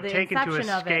in but the taken to a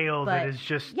inception of scale it, that but is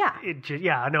just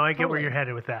I get where you're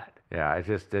headed with that. Yeah,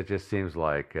 it just seems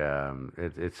like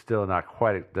it's still not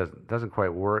quite. It doesn't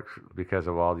quite work because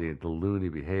of all the loony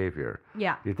behavior.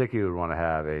 Yeah, you'd think you would want to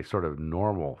have a sort of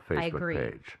normal Facebook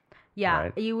page. Yeah,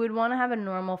 right? You would want to have a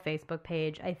normal Facebook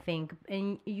page, I think,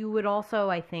 and you would also,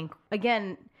 I think,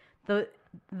 again, the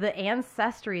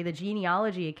ancestry, the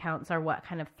genealogy accounts are what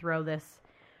kind of throw this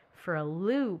for a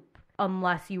loop,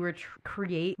 unless you were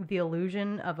create the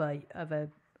illusion of a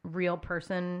real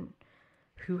person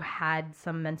who had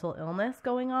some mental illness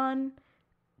going on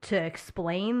to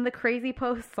explain the crazy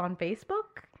posts on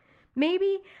Facebook.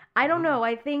 Maybe, I don't know.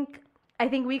 I think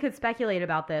we could speculate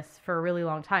about this for a really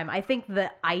long time. I think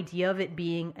the idea of it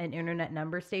being an internet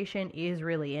number station is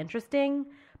really interesting,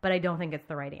 but I don't think it's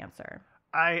the right answer.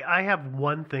 I have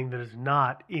one thing that is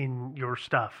not in your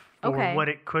stuff for what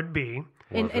it could be.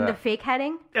 In the fake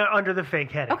heading? Under the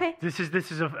fake heading. Okay. This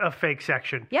is a fake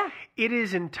section. Yeah. It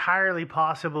is entirely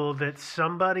possible that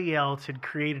somebody else had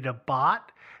created a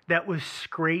bot that was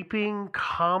scraping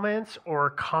comments or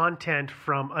content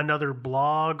from another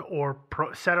blog or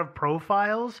set of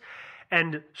profiles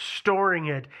and storing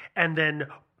it and then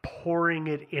pouring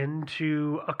it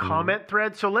into a comment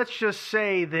thread. So let's just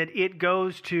say that it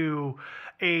goes to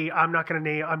I'm not going to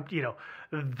name,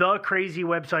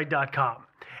 thecrazywebsite.com.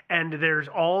 And there's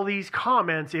all these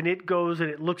comments, and it goes and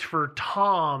it looks for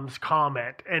Tom's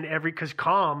comment, and because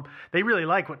Tom, they really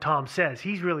like what Tom says.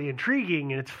 He's really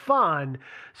intriguing and it's fun.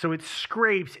 So it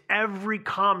scrapes every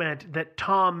comment that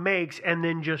Tom makes and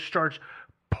then just starts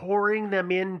pouring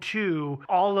them into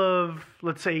all of,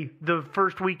 let's say, the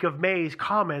first week of May's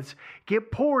comments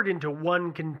get poured into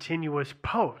one continuous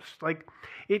post. Like,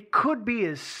 it could be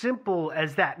as simple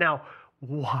as that. Now,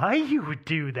 why you would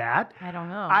do that, I don't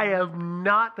know. I have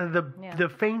not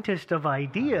the faintest of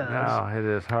ideas. No, it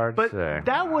is hard to say.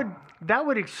 That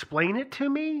would explain it to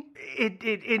me. It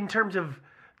in terms of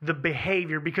the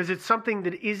behavior, because it's something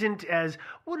that isn't as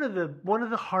one of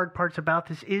the hard parts about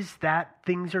this is that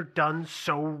things are done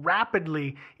so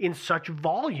rapidly in such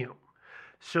volume.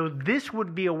 So this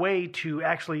would be a way to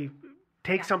actually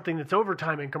take something that's over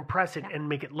time and compress it and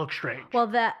make it look strange. Well,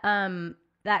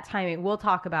 that timing, we'll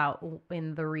talk about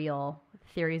in the real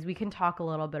theories. We can talk a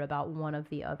little bit about one of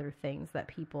the other things that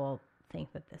people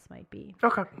think that this might be.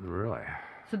 Okay. Really?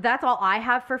 So that's all I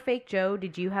have for fake. Joe,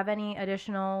 did you have any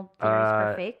additional theories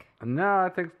for fake? No, I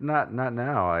think not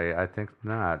now. I think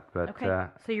not. But okay.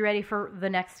 So you ready for the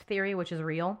next theory, which is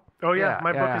real? Oh yeah,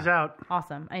 my book is out.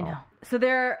 Awesome. I know. So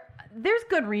there's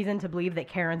good reason to believe that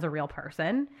Karen's a real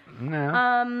person.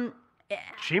 No.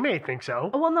 She may think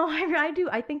so. Well, no, I do.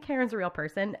 I think Karen's a real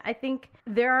person. I think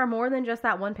there are more than just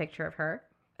that one picture of her,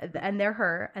 and they're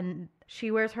her, and she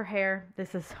wears her hair.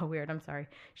 This is so weird. I'm sorry.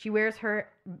 She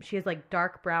has like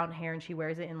dark brown hair, and she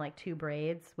wears it in like 2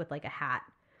 braids with like a hat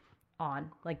on.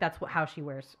 Like that's how she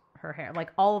wears her hair.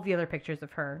 Like all of the other pictures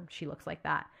of her, she looks like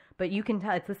that. But you can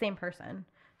tell it's the same person.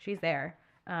 She's there.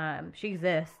 She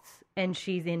exists, and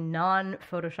she's in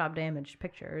non-Photoshop damaged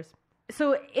pictures.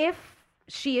 So if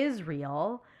she is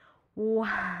real,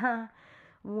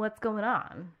 what's going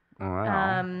on?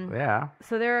 Well, yeah.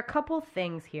 So there are a couple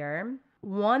things here.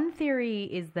 One theory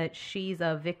is that she's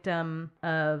a victim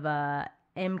of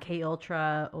MK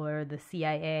Ultra or the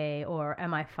CIA or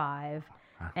MI5,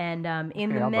 and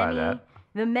in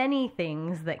the many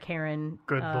things that Karen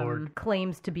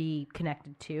claims to be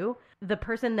connected to, the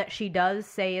person that she does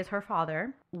say is her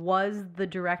father was the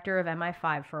director of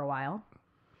MI5 for a while.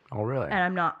 Oh, really? And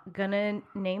I'm not going to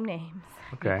name names.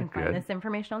 Okay, you can find this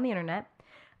information on the internet.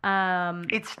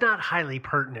 It's not highly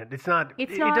pertinent. It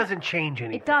doesn't change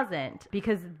anything. It doesn't,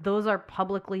 because those are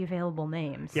publicly available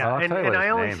names. Yeah, and I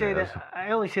only say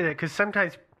that because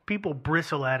sometimes people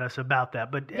bristle at us about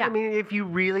that. But I mean, if you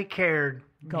really cared,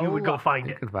 you would go find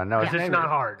it. No, it's not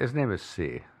hard. His name is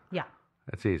C. Yeah.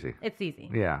 It's easy. It's easy.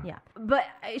 Yeah. Yeah. But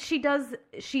she does.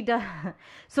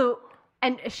 So,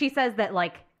 and she says that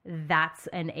like that's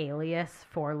an alias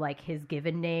for like his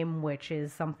given name, which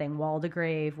is something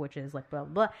Waldegrave, which is like blah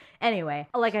blah. Anyway,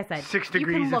 like I said, 6 you can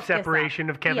degrees look of this separation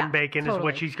up. of Kevin Bacon is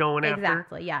what she's going after.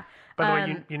 Exactly, yeah. By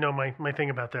the way, you know my thing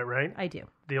about that, right? I do.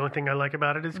 The only thing I like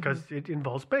about it is because it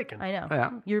involves bacon. I know.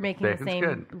 Yeah. You're making Bacon's the same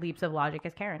good. leaps of logic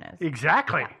as Karen is.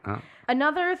 Exactly. Yeah.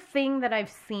 Another thing that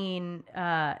I've seen.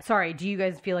 Sorry, do you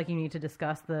guys feel like you need to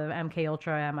discuss the MK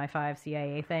Ultra MI5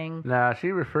 CIA thing? No, she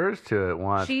refers to it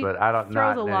once, She but I don't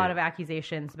know. throws a lot of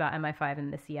accusations about MI5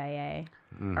 and the CIA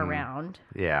around.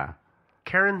 Yeah.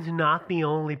 Karen's not the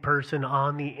only person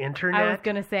on the internet. I was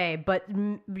gonna say, but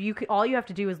all you have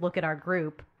to do is look at our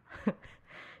group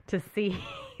to see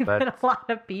that a lot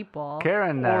of people,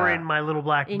 Karen, or in my little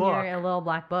black in book, your little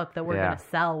black book that we're Yeah. gonna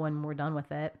sell when we're done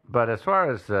with it. But as far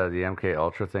as the MK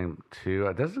Ultra thing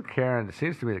too, doesn't Karen? It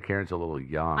seems to me that Karen's a little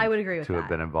young. I would agree with to have that.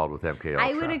 been involved with MK Ultra.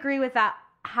 I would agree with that.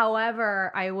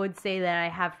 However, I would say that I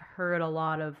have heard a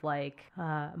lot of like,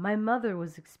 my mother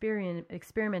was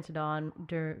experimented on,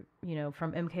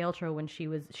 from MK Ultra when she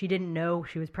didn't know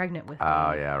she was pregnant with me.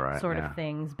 Oh, yeah, right. Sort of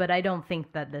things. But I don't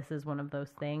think that this is one of those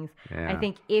things. Yeah. I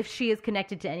think if she is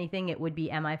connected to anything, it would be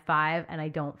MI5, and I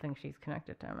don't think she's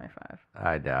connected to MI5.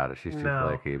 I doubt it. She's too No.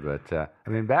 flaky. But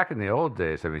back in the old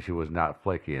days, she was not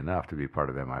flaky enough to be part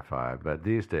of MI5. But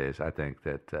these days, I think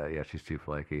that she's too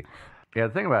flaky. Yeah,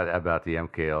 the thing about the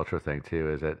MK Ultra thing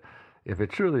too is that if it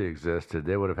truly existed,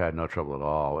 they would have had no trouble at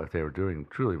all. If they were doing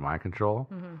truly mind control,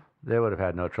 they would have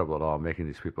had no trouble at all making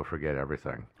these people forget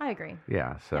everything. I agree.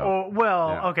 Yeah. So.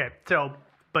 Okay. So,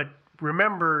 but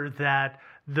remember that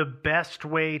the best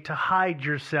way to hide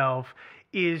yourself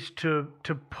is to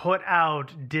put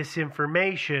out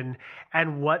disinformation,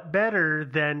 and what better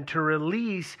than to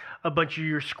release a bunch of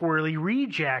your squirrely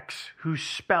rejects who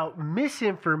spout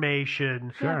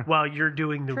misinformation while you're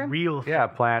doing the real thing. Yeah,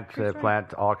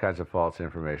 plant all kinds of false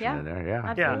information in there. Yeah,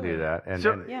 you can do that,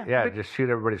 and just shoot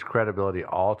everybody's credibility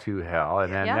all to hell,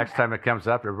 and then next time it comes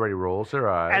up, everybody rolls their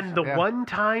eyes. And the one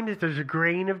time that there's a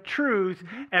grain of truth,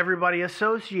 everybody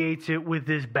associates it with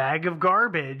this bag of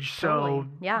garbage. So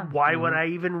why would I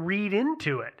even read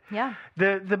into it? Yeah.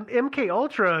 The MK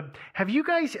Ultra, have you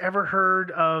guys ever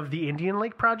heard of the Indian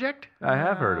Lake Project? I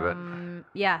have heard of it.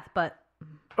 Yeah, but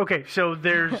okay, so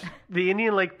there's the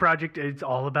Indian Lake Project. It's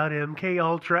all about MK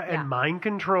Ultra and mind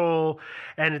control,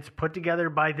 and it's put together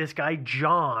by this guy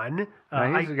John.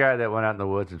 He's the guy that went out in the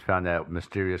woods and found that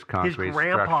mysterious concrete his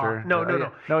grandpa, structure.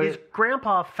 No. His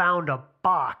grandpa found a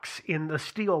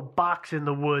steel box in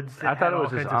the woods. I thought it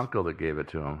was his uncle that gave it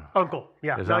to him. Uncle,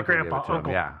 yeah, his not uncle grandpa, gave it to him.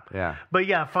 uncle. Yeah.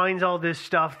 But finds all this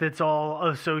stuff that's all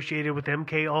associated with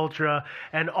MK Ultra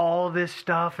and all this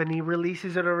stuff, and he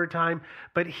releases it over time.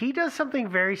 But he does something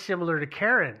very similar to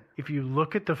Karen. If you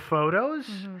look at the photos,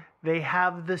 they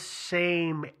have the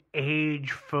same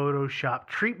age Photoshop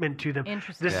treatment to them.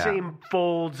 Interesting. The same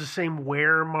folds, the same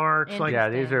wear marks.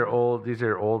 These are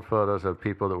old photos of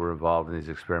people that were involved in these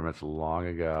experiments long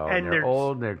ago. And they're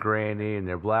old, and they're grainy, and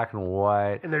they're black and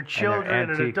white, and they're children and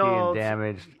they're and adults, and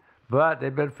damaged. But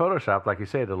they've been photoshopped, like you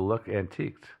say, to look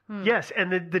antiqued. Yes, and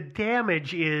the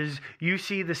damage is you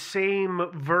see the same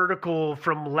vertical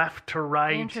from left to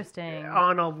right. Interesting.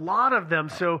 On a lot of them.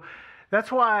 So that's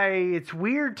why it's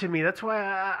weird to me. That's why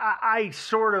I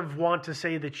sort of want to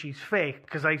say that she's fake,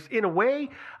 because in a way,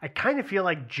 I kind of feel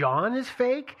like John is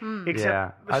fake,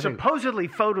 except supposedly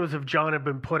photos of John have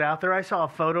been put out there. I saw a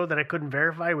photo that I couldn't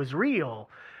verify was real.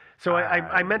 So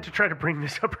I meant to try to bring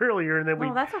this up earlier, and then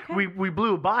we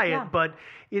blew by it. But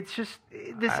it's just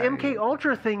this MK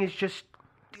Ultra thing is just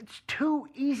it's too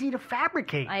easy to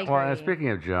fabricate. I agree. Well, and speaking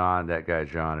of John, that guy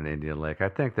John in Indian Lake, I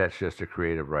think that's just a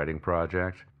creative writing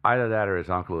project. Either that or his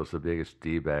uncle is the biggest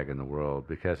D-bag in the world,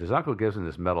 because his uncle gives him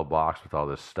this metal box with all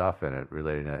this stuff in it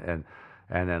relating to,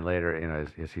 and then later,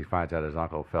 as he finds out his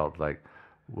uncle felt like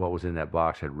what was in that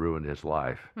box had ruined his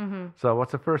life. Mm-hmm. So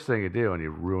what's the first thing you do when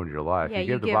you ruined your life? Yeah, you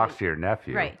give the box to your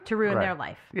nephew. Right, to ruin their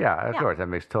life. Yeah, of course. That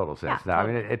makes total sense. Yeah, Now,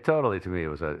 totally. I mean, it totally, to me, it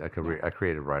was a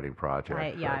creative writing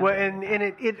project. Well,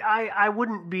 I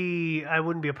wouldn't be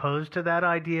opposed to that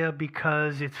idea,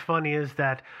 because it's funny is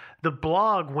that the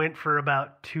blog went for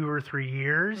about 2 or 3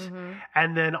 years,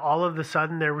 and then all of a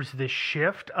sudden there was this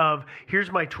shift of,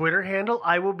 here's my Twitter handle.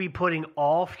 I will be putting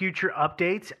all future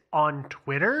updates on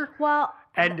Twitter. Well,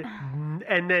 and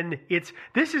then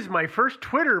this is my first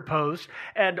Twitter post,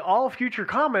 and all future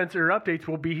comments or updates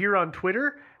will be here on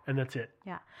Twitter, and that's it.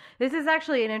 Yeah. This is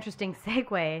actually an interesting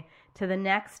segue to the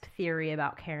next theory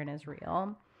about Karen is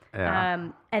real. Yeah.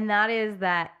 And that is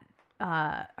that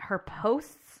her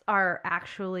posts are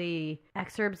actually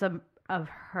excerpts of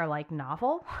her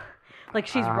novel. Like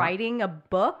she's writing a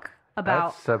book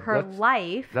about her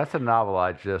life. That's a novel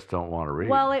I just don't want to read.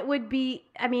 Well, it would be,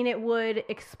 I mean, it would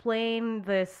explain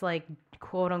this, like,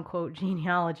 quote unquote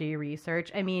genealogy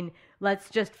research. I mean, let's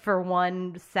just for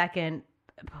 1 second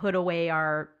put away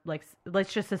our, like,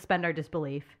 let's just suspend our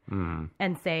disbelief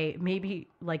and say maybe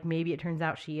it turns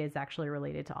out she is actually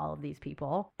related to all of these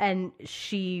people. And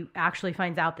she actually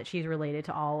finds out that she's related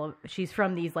to she's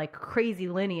from these, like, crazy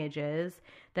lineages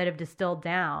that have distilled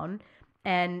down.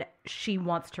 And she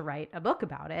wants to write a book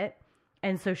about it.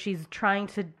 And so she's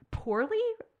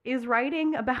is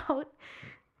writing about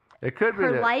it could be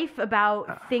her life,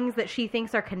 about things that she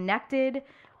thinks are connected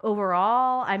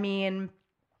overall. I mean,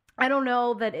 I don't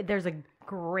know that there's a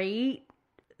great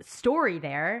story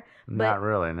there. Not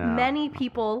really, no. Many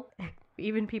people,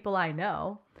 even people I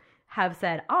know, have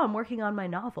said, oh, I'm working on my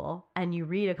novel. And you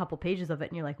read a couple pages of it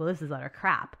and you're like, well, this is utter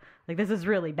crap. Like, this is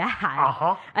really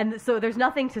bad. And so there's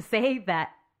nothing to say that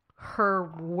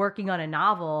her working on a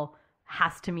novel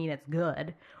has to mean it's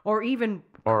good or even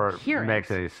coherent.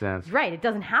 Makes any sense. Right. It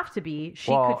doesn't have to be.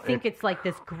 She could think it's like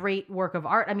this great work of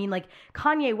art. I mean, like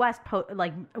Kanye West,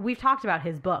 like we've talked about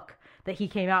his book that he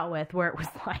came out with where it was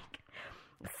like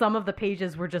some of the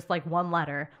pages were just like one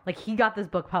letter. Like he got this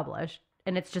book published.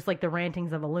 And it's just like the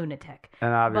rantings of a lunatic.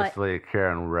 And obviously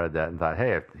Karen read that and thought,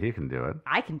 hey, if he can do it,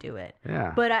 I can do it.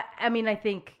 Yeah. But I mean, I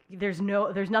think there's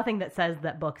nothing that says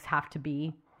that books have to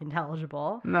be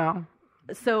intelligible. No.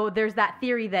 So there's that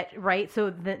theory that, right? So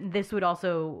this would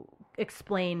also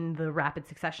explain the rapid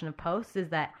succession of posts is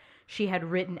that she had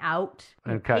written out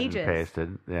and cut pages and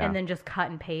pasted. Yeah. And then just cut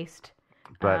and paste.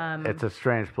 But it's a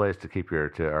strange place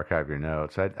to archive your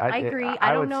notes. I agree.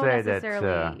 I don't know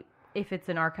necessarily if it's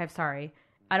an archive. Sorry.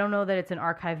 I don't know that it's an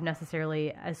archive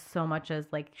necessarily as so much as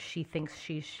like she thinks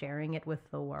she's sharing it with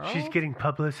the world. She's getting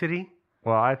publicity.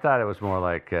 Well, I thought it was more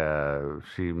like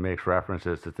she makes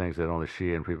references to things that only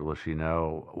she and people that she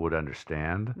know would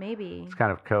understand. Maybe. It's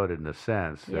kind of coded in a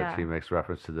sense that she makes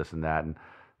reference to this and that, and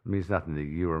it means nothing to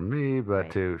you or me,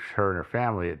 but to her and her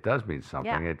family, it does mean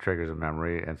something. Yeah. It triggers a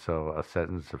memory, and so a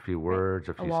sentence, a few words,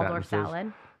 a few Waldorf sentences.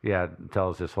 Salad. Yeah,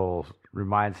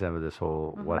 reminds them of this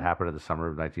whole, what happened in the summer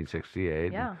of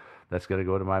 1968. Yeah. That's going to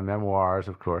go to my memoirs,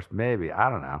 of course. Maybe. I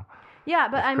don't know. Yeah,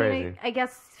 but I mean, I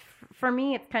guess for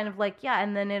me, it's kind of like,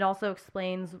 and then it also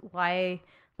explains why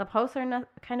the posts are not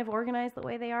kind of organized the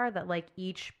way they are, that like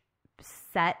each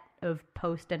set of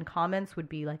post and comments would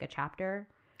be like a chapter.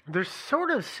 They're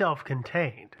sort of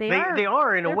self-contained. They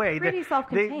are in a way. Pretty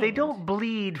self-contained. They don't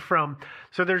bleed from.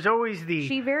 So there's always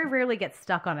She very rarely gets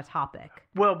stuck on a topic.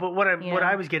 Well, but what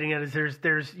I was getting at is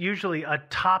there's usually a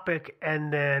topic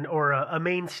and then or a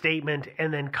main statement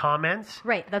and then comments.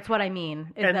 Right. That's what I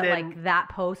mean. Like that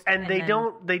post and they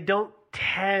don't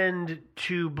tend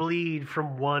to bleed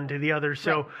from one to the other.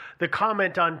 So the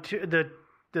comment on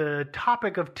the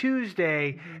topic of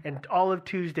Tuesday and all of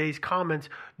Tuesday's comments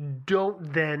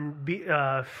don't then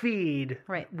feed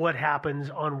what happens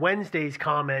on Wednesday's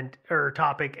comment or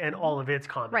topic and all of its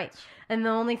comments. Right. And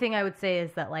the only thing I would say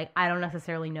is that like I don't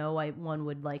necessarily know why one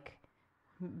would like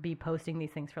be posting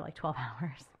these things for like 12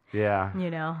 hours. Yeah.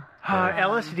 You know.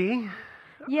 LSD.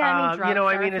 Yeah,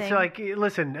 I mean, it's like,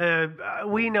 listen,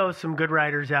 we know some good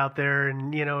writers out there,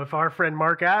 and if our friend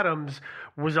Mark Adams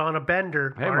was on a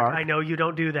bender, Mark, I know you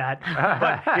don't do that,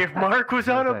 but if Mark was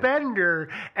on a bender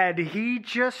and he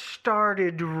just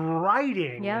started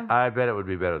writing, I bet it would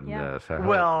be better than this.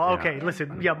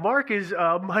 Listen, Mark is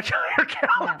a much higher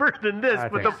caliber than this,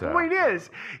 but the point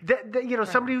is that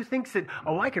somebody who thinks that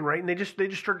I can write, and they just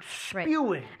start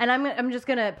spewing. And I'm just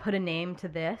gonna put a name to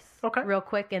this real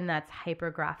quick, and that's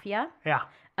hypergraphia. Yeah.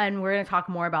 And we're going to talk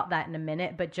more about that in a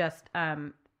minute, but just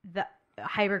the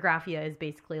hypergraphia is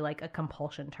basically like a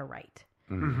compulsion to write.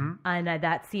 Mm-hmm. And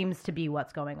that seems to be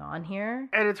what's going on here.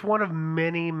 And it's one of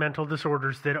many mental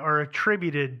disorders that are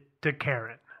attributed to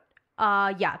Karen.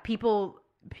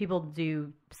 People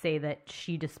do say that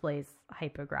she displays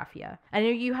hypergraphia. I know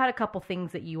you had a couple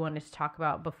things that you wanted to talk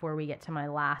about before we get to my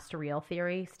last real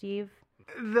theory, Steve.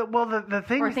 The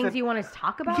things or things you want to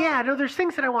talk about? Yeah, no, there's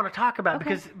things that I want to talk about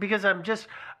because I'm just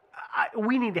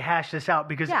we need to hash this out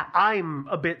because I'm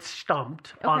a bit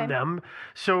stumped on them.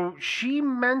 So she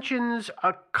mentions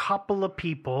a couple of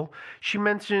people. She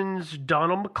mentions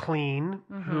Donald McLean,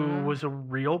 who was a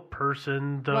real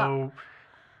person, though. Well,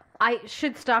 I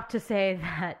should stop to say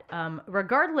that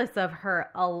regardless of her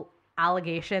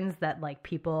allegations that like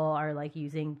people are like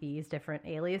using these different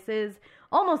aliases,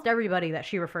 almost everybody that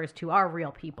she refers to are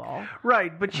real people.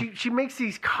 Right, but she makes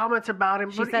these comments about him.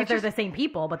 She says they're the same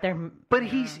people, but they're... But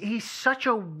he's such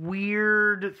a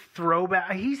weird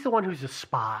throwback. He's the one who's a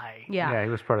spy. Yeah, he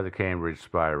was part of the Cambridge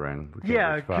spy ring.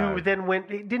 Who then went...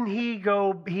 Didn't he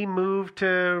go... He moved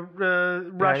to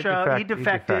Russia. He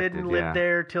defected and lived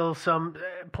there till some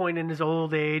point in his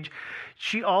old age.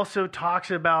 She also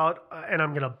talks about, and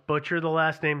I'm going to butcher the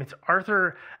last name, it's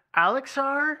Arthur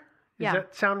Alexar? Does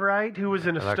that sound right? Who was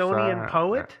an Estonian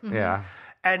poet? Yeah.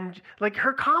 And like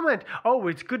her comment, oh,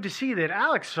 it's good to see that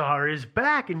Alexar is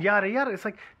back and yada yada. It's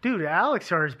like, dude,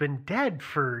 Alexar has been dead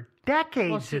for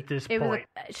decades at this point.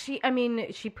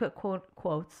 She put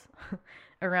quotes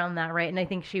around that, right? And I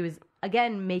think she was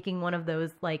again making one of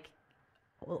those like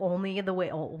only the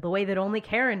way that only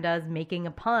Karen does, making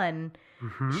a pun.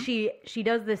 Mm-hmm. She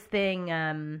does this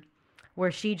thing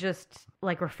where she just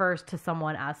like refers to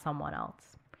someone as someone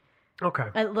else. Okay.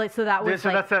 So that was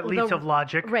that's that leap of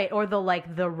logic, right? Or the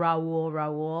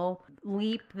Raul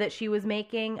leap that she was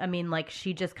making. I mean, like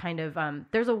she just kind of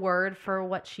there's a word for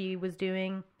what she was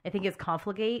doing. I think it's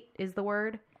confligate is the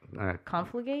word.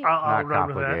 Confligate. I'll not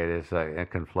confligate. It's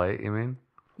conflate. You mean?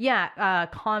 Yeah.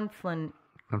 Conflate.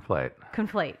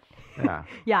 Yeah.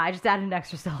 Yeah. I just added an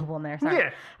extra syllable in there. Sorry.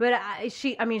 Yeah. But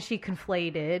she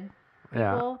conflated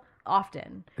people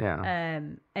often. Yeah.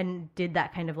 And did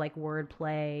that kind of like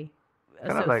wordplay.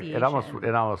 Kind of like it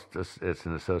almost it's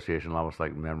an association almost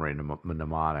like memory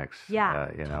mnemonics.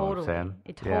 Yeah, you know totally. What I'm saying?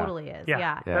 It totally is.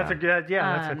 Yeah. That's a good.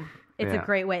 It's a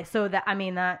great way. So that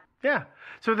that. Yeah.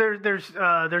 So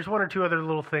there's one or two other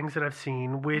little things that I've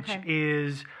seen, which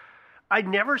is I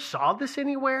never saw this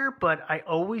anywhere, but I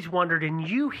always wondered, and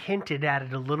you hinted at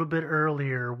it a little bit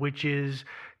earlier, which is.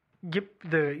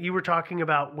 You were talking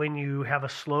about when you have a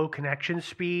slow connection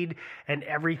speed and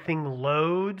everything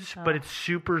loads, but it's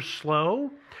super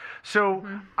slow. So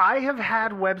I have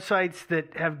had websites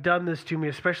that have done this to me,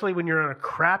 especially when you're on a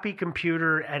crappy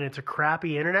computer and it's a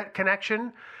crappy internet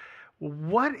connection.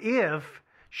 What if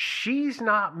she's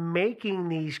not making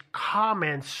these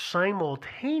comments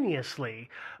simultaneously,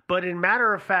 but in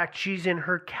matter of fact, she's in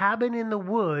her cabin in the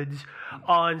woods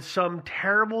on some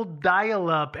terrible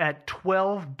dial-up at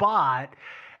 12 baht,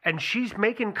 and she's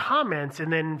making comments,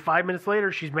 and then 5 minutes later,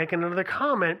 she's making another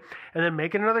comment, and then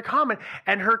making another comment,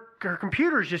 and her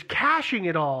computer's just caching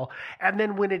it all, and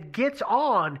then when it gets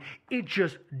on, it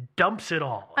just dumps it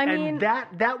all. And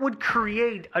that would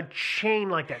create a chain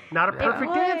like that. Not a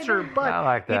perfect answer, but I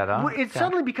like that, it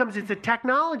suddenly becomes it's a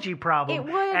technology problem,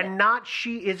 and not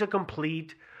she is a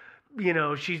complete...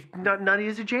 she's nutty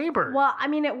as a jaybird. Well, I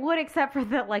mean, it would, except for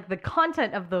that, like, the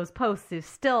content of those posts is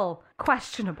still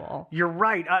questionable. You're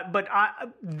right. But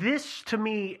this, to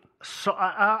me, so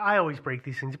I always break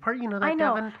these things apart. You know that, I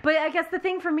know. Devin? But I guess the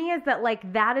thing for me is that,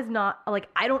 like, that is not, like,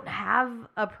 I don't have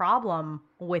a problem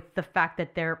with the fact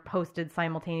that they're posted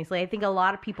simultaneously. I think a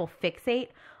lot of people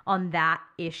fixate on that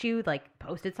issue, like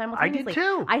posted simultaneously. I did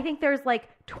too. I think there's like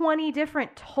 20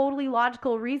 different totally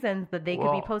logical reasons that they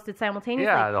could be posted simultaneously.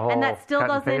 Yeah, the whole and that still cut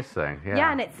doesn't and paste thing.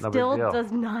 Yeah, and it still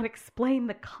does not explain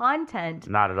the content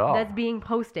not at all that's being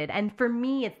posted. And for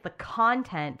me, it's the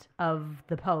content of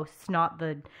the posts, not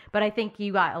the. But I think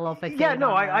you got a little fixated. Yeah,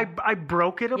 no, I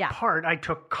broke it apart. I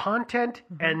took content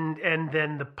and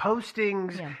then the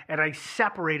postings and I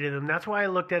separated them. That's why I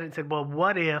looked at it and said, well,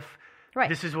 what if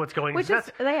this is what's going on? That's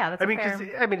fair.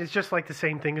 It's just like the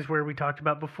same thing as where we talked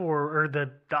about before, or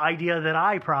the idea that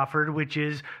I proffered, which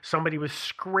is somebody was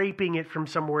scraping it from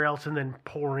somewhere else and then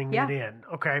pouring it in.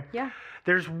 Okay. Yeah.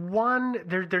 There's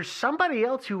somebody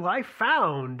else who I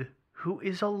found who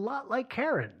is a lot like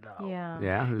Karen, though. Yeah.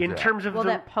 Yeah. In terms of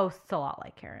that posts a lot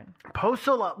like Karen. Posts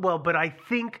a lot. Well, but I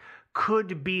think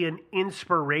could be an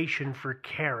inspiration for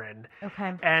Karen.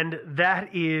 Okay. And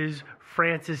that is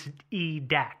Francis E.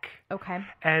 Deck. Okay.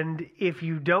 And if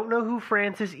you don't know who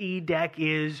Francis E. Deck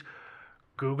is,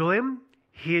 Google him.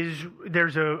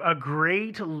 There's a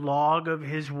great log of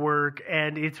his work,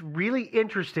 and it's really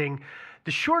interesting.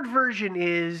 The short version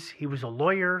is he was a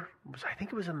lawyer. I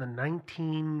think it was in the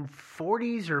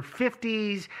 1940s or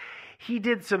 50s. He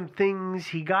did some things.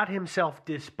 He got himself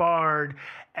disbarred,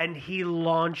 and he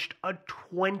launched a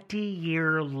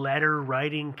 20-year letter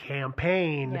writing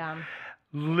campaign. Yeah.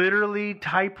 Literally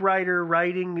typewriter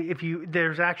writing.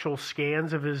 There's actual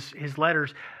scans of his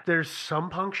letters. There's some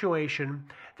punctuation.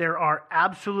 There are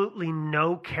absolutely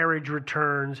no carriage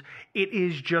returns. It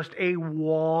is just a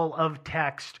wall of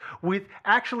text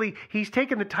he's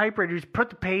taken the typewriter, he's put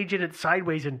the page in it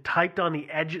sideways and typed on the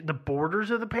edge, the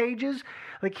borders of the pages.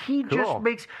 Like he just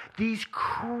makes these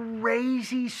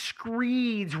crazy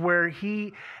screeds where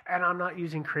and I'm not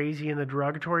using crazy in the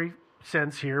derogatory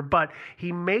sense here, but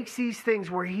he makes these things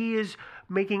where he is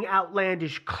making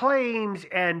outlandish claims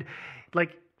and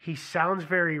like he sounds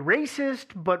very racist,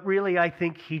 but really I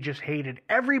think he just hated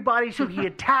everybody. So he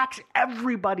attacks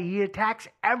everybody. He attacks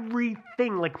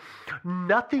everything. Like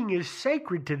nothing is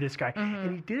sacred to this guy.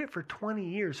 And he did it for 20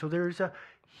 years. So there's a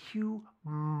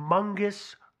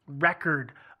humongous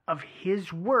record of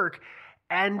his work.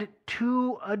 And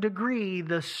to a degree,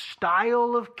 the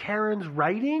style of Karen's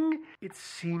writing, it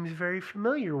seems very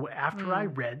familiar after I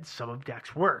read some of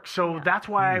Deck's work. So that's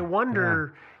why I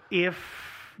wonder if,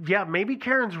 maybe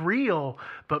Karen's real,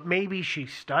 but maybe she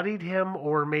studied him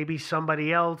or maybe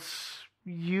somebody else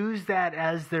used that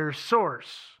as their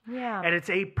source. Yeah. And it's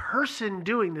a person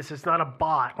doing this. It's not a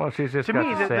bot. Well, she's just to got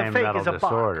me, the same fake mental is a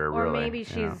disorder, bot. Or really. maybe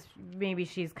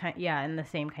she's in the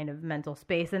same kind of mental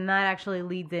space, and that actually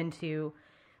leads into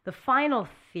the final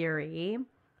theory,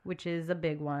 which is a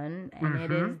big one, and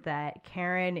it is that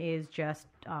Karen is just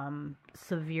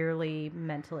severely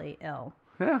mentally ill.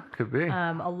 Yeah, could be.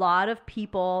 A lot of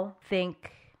people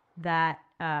think that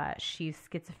she's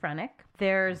schizophrenic.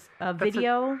 There's a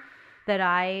video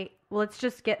that let's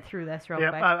just get through this real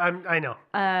quick. I know.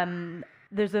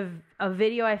 There's a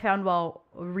video I found while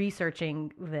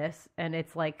researching this, and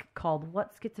it's like called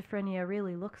 "What Schizophrenia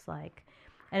Really Looks Like,"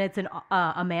 and it's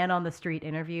a man on the street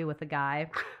interview with a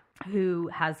guy who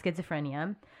has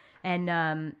schizophrenia,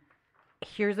 and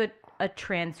here's a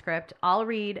transcript. I'll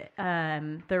read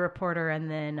the reporter,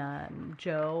 and then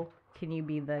Joe, can you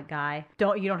be the guy?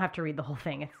 You don't have to read the whole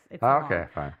thing. It's long. Okay,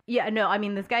 fine. Yeah, no, I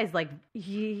mean this guy's like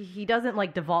he doesn't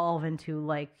like devolve into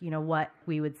like, you know, what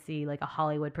we would see like a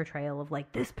Hollywood portrayal of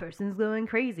like this person's going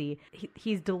crazy.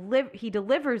 He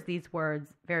delivers these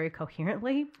words very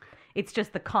coherently. It's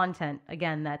just the content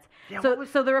again that's so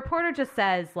the reporter just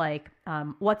says like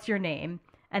what's your name?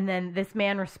 And then this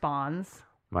man responds,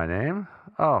 my name?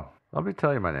 Oh, let me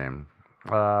tell you my name.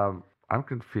 I'm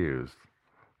confused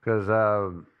because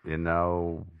you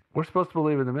know, we're supposed to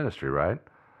believe in the ministry, right?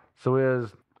 So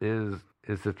is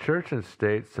the church and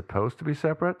state supposed to be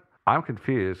separate? I'm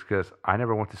confused because I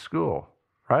never went to school,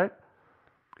 right?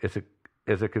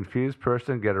 Is a confused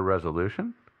person get a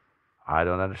resolution? I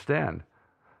don't understand.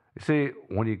 You see,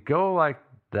 when you go like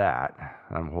that,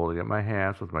 I'm holding up my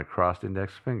hands with my crossed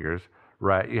index fingers,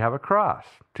 right? You have a cross,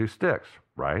 2 sticks,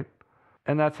 right?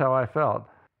 And that's how I felt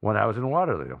when I was in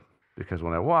Waterloo. Because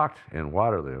when I walked in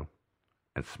Waterloo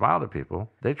and smiled at people,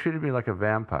 they treated me like a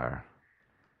vampire.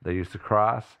 They used to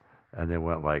cross, and they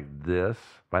went like this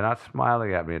by not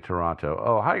smiling at me in Toronto.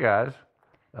 Oh, hi, guys.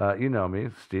 You know me,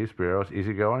 Steve Spiros,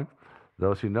 easygoing.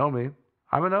 Those who know me,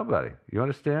 I'm a nobody. You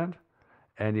understand?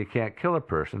 And you can't kill a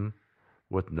person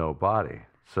with no body.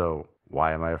 So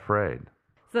why am I afraid?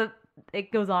 So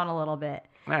it goes on a little bit.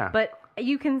 Yeah. But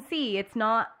you can see it's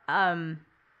not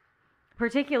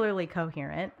particularly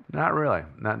coherent. Not really.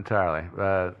 Not entirely.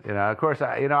 You know, of course,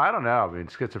 I don't know. I mean,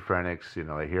 schizophrenics, you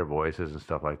know, they hear voices and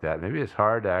stuff like that. Maybe it's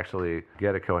hard to actually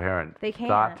get a coherent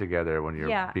thought together when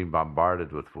you're being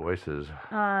bombarded with voices.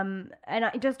 And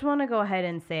I just want to go ahead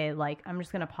and say, like, I'm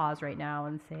just going to pause right now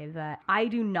and say that I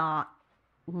do not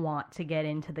want to get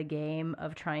into the game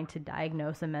of trying to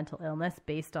diagnose a mental illness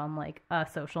based on like a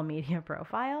social media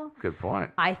profile. Good point.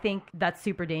 I think that's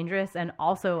super dangerous, and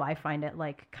also I find it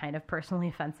like kind of personally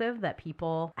offensive that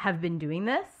people have been doing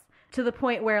this to the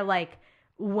point where like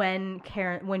when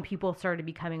people started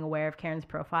becoming aware of Karen's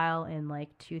profile in like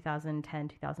 2010,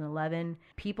 2011,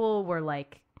 people were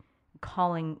like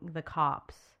calling the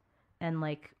cops and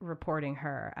like reporting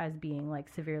her as being like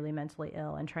severely mentally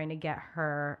ill and trying to get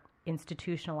her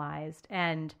institutionalized.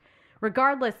 And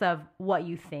regardless of what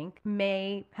you think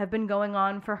may have been going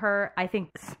on for her, I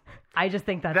just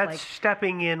think that's like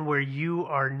stepping in where you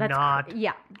are not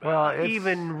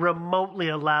even remotely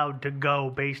allowed to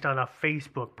go based on a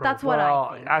Facebook profile. That's what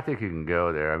I think. I think you can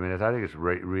go there. I mean, I think it's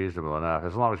reasonable enough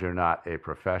as long as you're not a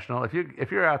professional.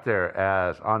 If you're out there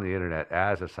on the internet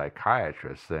as a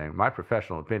psychiatrist saying, my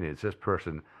professional opinion is this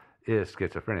person is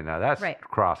schizophrenic. Now that's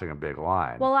crossing a big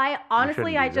line. Well, I just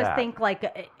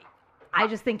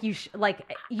think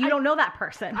you don't know that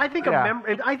person. I think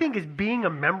I think is being a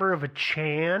member of a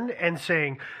Chan and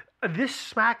saying this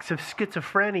smacks of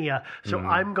schizophrenia, so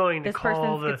I'm going to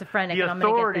call the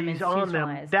authorities on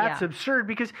them. That's absurd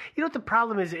because you know what the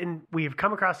problem is, and we have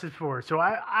come across this before. So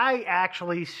I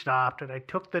actually stopped and I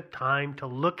took the time to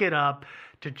look it up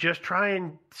to just try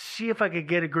and see if I could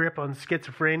get a grip on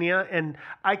schizophrenia, and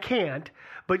I can't.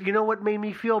 But you know what made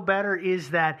me feel better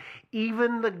is that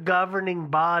even the governing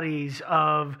bodies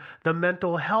of the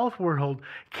mental health world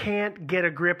can't get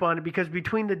a grip on it, because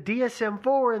between the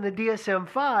DSM-4 and the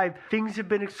DSM-5, things have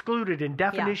been excluded and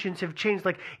definitions have changed.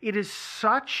 Like, it is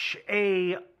such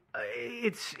a...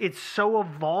 It's so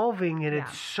evolving and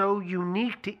it's so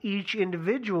unique to each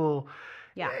individual.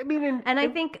 Yeah. I mean, I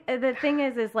think the thing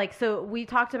is like, so we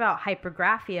talked about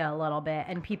hypergraphia a little bit,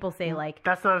 and people say like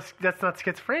that's not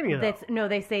schizophrenia.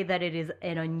 They say that it is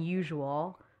an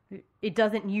unusual. It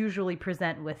doesn't usually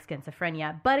present with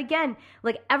schizophrenia, but again,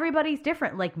 like, everybody's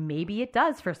different. Like, maybe it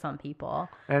does for some people.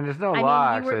 And there's no law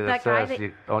actually that says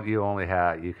you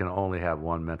can only have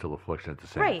one mental affliction at the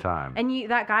same time. And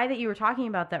that guy that you were talking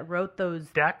about that wrote those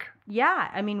Deck. Yeah,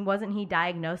 I mean, wasn't he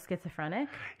diagnosed schizophrenic?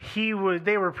 He was.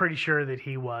 They were pretty sure that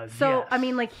he was. So yes. I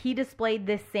mean, like, he displayed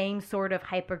this same sort of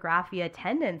hypergraphia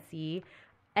tendency.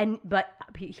 But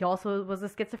he also was a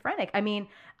schizophrenic. I mean,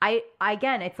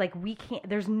 again, it's like, we can't,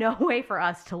 there's no way for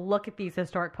us to look at these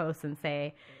historic posts and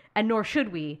say, and nor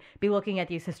should we be looking at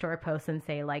these historic posts and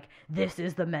say, like, this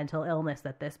is the mental illness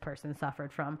that this person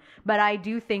suffered from. But I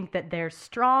do think that there's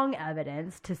strong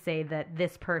evidence to say that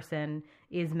this person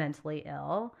is mentally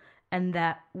ill, and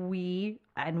that we're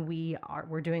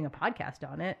doing a podcast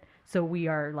on it. So we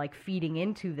are, like, feeding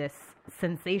into this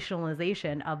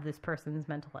sensationalization of this person's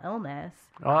mental illness.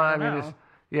 Well, I mean,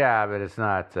 but it's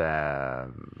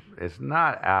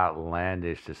not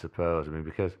outlandish to suppose. I mean,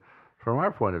 because from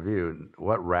our point of view,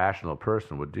 what rational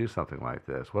person would do something like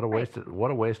this? What a waste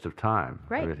of time,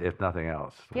 right? I mean, if nothing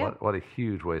else. Yeah. What a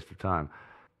huge waste of time.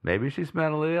 Maybe she's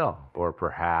mentally ill, or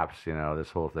perhaps, this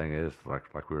whole thing is, like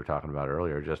we were talking about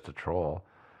earlier, just a troll.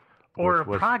 Or a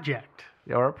project.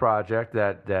 Or a project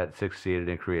that succeeded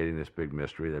in creating this big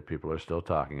mystery that people are still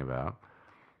talking about.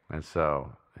 And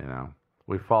so,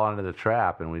 we fall into the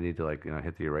trap, and we need to,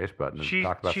 hit the erase button and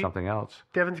talk about something else.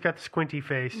 Devin's got the squinty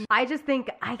face. I just think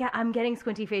I'm getting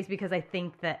squinty face because I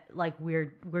think that, like,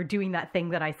 we're doing that thing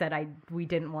that I said we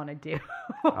didn't want to do.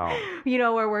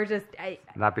 Where we're just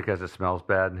not because it smells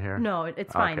bad in here. No,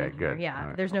 it's fine. Okay, in good. Here. Yeah,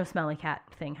 right. There's no smelly cat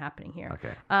thing happening here.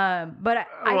 Okay. But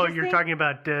you're talking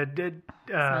about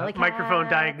microphone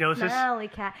diagnosis. Smelly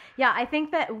cat. Yeah, I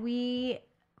think that we,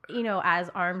 as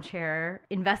armchair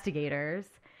investigators,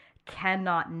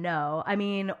 cannot know. I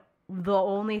mean, the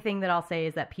only thing that I'll say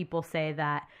is that people say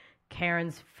that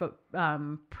Karen's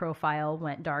profile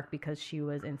went dark because she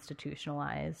was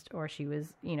institutionalized, or she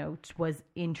was, was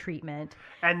in treatment.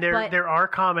 And there are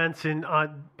comments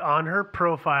on her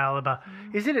profile about,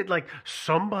 isn't it like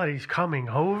somebody's coming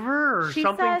over or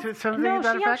something? No, to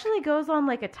that she effect? actually goes on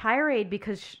like a tirade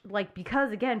because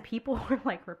again, people were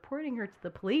like reporting her to the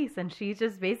police, and she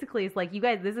just basically is like, you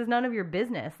guys, this is none of your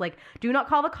business. Like, do not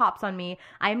call the cops on me.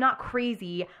 I'm not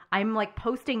crazy. I'm like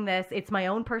posting this. It's my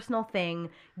own personal thing.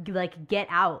 Like, get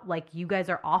out. Like, you guys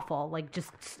are awful. Like,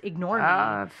 just ignore me.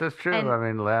 That's true.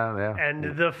 I mean, yeah.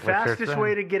 And the fastest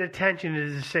way to get attention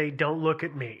is to say, "Don't look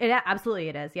at me." Absolutely,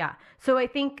 it is. Yeah. So I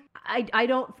think I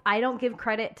don't give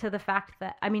credit to the fact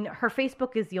that, I mean, her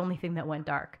Facebook is the only thing that went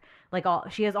dark. Like,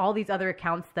 she has all these other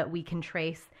accounts that we can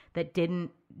trace that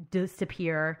didn't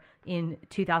disappear in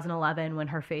 2011 when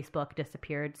her Facebook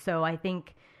disappeared. So I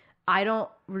think, I don't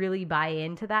really buy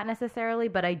into that necessarily,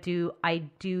 but I do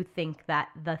think that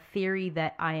the theory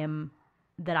that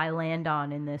I land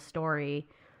on in this story,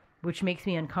 which makes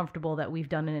me uncomfortable that we've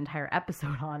done an entire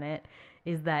episode on it,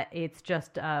 is that it's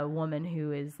just a woman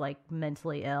who is, like,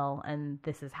 mentally ill, and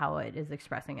this is how it is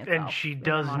expressing itself. And she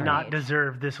does not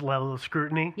deserve this level of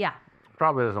scrutiny. Yeah.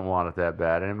 Probably doesn't want it that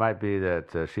bad, and it might be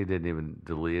that she didn't even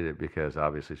delete it because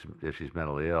obviously if she's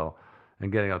mentally ill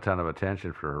and getting a ton of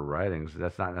attention for her writings,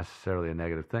 that's not necessarily a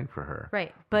negative thing for her.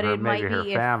 Right. But it might be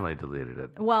maybe her family deleted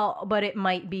it. Well, but it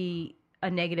might be a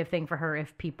negative thing for her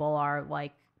if people are,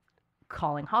 like,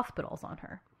 calling hospitals on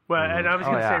her. Well, and I was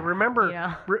going to say,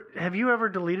 remember, have you ever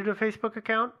deleted a Facebook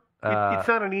account? It's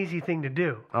not an easy thing to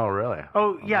do. Oh, really?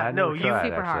 Oh, yeah.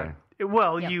 Super hard.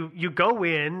 Well, you go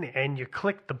in and you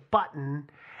click the button,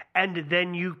 and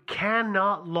then you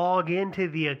cannot log into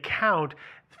the account.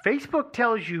 Facebook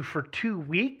tells you for 2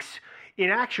 weeks. In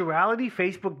actuality,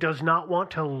 Facebook does not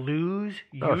want to lose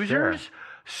users. Sure.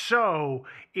 So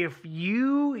if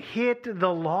you hit the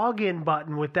login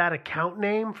button with that account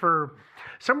name for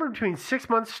somewhere between 6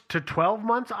 months to 12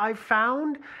 months, I've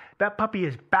found that puppy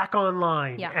is back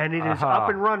online and it is up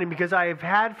and running, because I have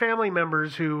had family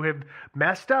members who have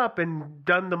messed up and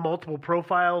done the multiple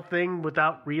profile thing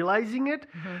without realizing it.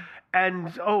 Mm-hmm.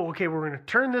 And, okay, we're going to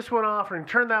turn this one off. We're going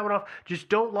to turn that one off. Just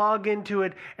don't log into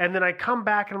it. And then I come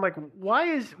back and I'm like,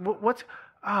 what's...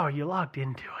 Oh, you logged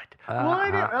into it.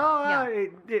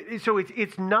 So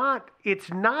it's not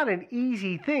an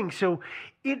easy thing. So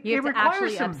you it have to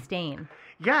requires actually abstain.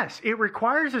 Yes, it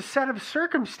requires a set of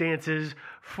circumstances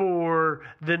for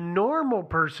the normal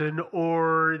person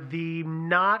or the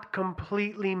not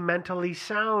completely mentally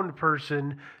sound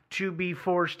person to be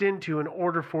forced into in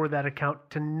order for that account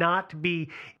to not be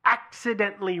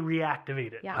accidentally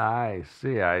reactivated. Yeah. I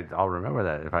see. I'll remember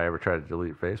that if I ever try to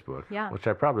delete Facebook. Yeah. Which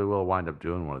I probably will wind up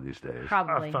doing one of these days.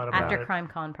 Probably. I've thought about After it.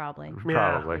 CrimeCon, probably.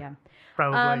 Probably. Yeah.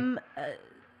 Probably.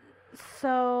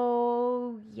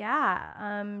 So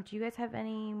yeah. Do you guys have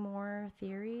any more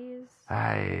theories?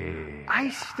 I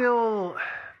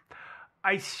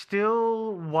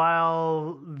still,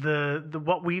 while the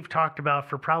what we've talked about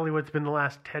for probably what's been the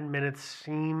last 10 minutes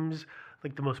seems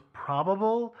like the most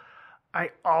probable,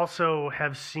 I also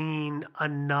have seen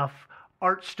enough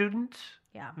art students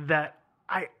that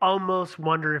I almost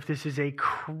wonder if this is a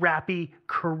crappy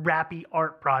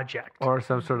art project. Or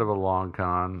some sort of a long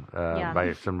con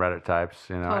by some Reddit types,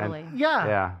 Totally.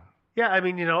 Yeah, I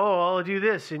mean, I'll do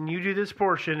this and you do this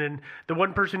portion, and the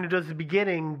one person who does the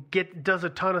beginning does a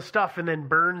ton of stuff and then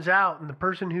burns out, and the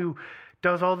person who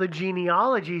does all the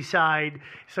genealogy side,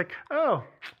 it's like, oh,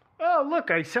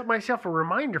 look, I set myself a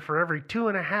reminder for every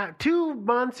 2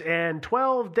 months and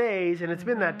 12 days, and it's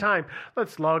been that time.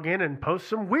 Let's log in and post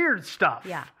some weird stuff.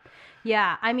 Yeah.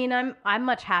 Yeah, I mean, I'm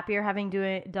much happier having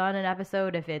done an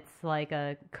episode if it's like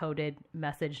a coded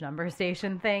message number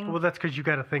station thing. Well, that's because you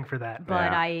got a thing for that.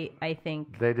 But I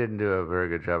think they didn't do a very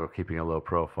good job of keeping a low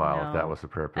profile if that was the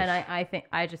purpose. And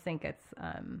I just think it's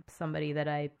somebody that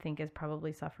I think is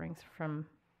probably suffering from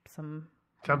some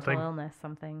mental illness,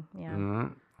 something. Yeah. Mm-hmm.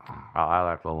 I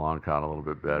like the long con a little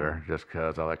bit better just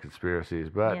because I like conspiracies.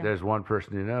 But there's one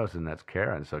person who knows, and that's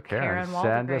Karen. So Karen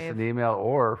send us an email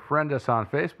or friend us on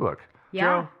Facebook.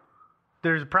 Yeah. Joe,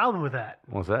 there's a problem with that.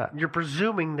 What's that? You're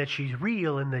presuming that she's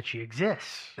real and that she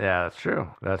exists. Yeah, that's true.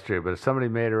 That's true. But if somebody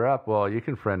made her up, well, you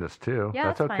can friend us too. Yeah,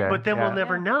 that's that's okay. fine. But then we'll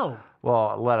never know.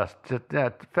 Well, let us just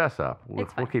fess up. We'll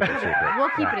keep it a secret.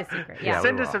 We'll keep it a secret. Yeah.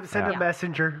 Send a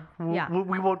messenger.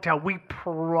 We won't tell. We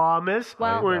promise.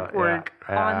 Well, wink, wink.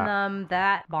 On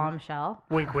that bombshell.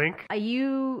 Wink, wink.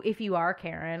 If you are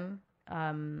Karen.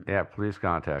 Please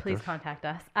contact us. Please contact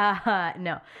us.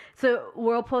 No. So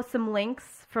we'll post some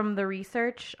links from the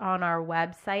research on our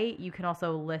website. You can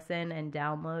also listen and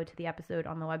download to the episode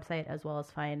on the website, as well as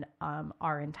find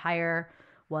our entire,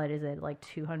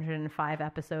 205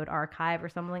 episode archive or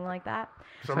something like that.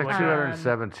 It's like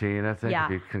 217, I think, if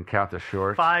you can count the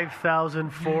shorts.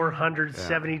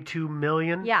 5,472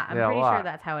 million. Yeah, I'm pretty sure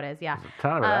that's how it is. Yeah. There's a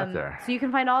ton of it out there. So you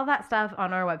can find all of that stuff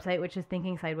on our website, which is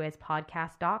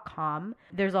thinkingsidewayspodcast.com.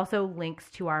 There's also links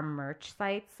to our merch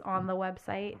sites on the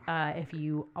website if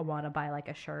you want to buy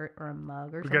a shirt or a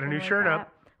mug or something. We got a new shirt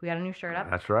up. We got a new shirt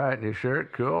up. That's right. New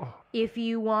shirt. Cool. If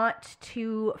you want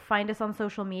to find us on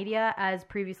social media, as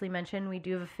previously mentioned, we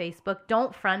do have a Facebook.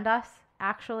 Don't friend us,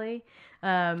 actually.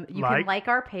 You can like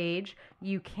our page.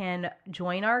 You can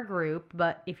join our group.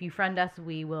 But if you friend us,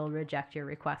 we will reject your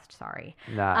request. Sorry.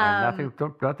 Nothing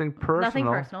personal. Nothing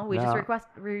personal. We just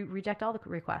reject all the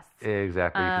requests.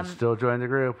 Exactly. You can still join the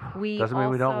group. Doesn't mean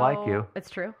we don't like you.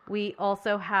 It's true. We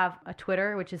also have a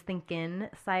Twitter, which is Thinkin'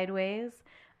 Sideways.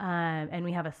 And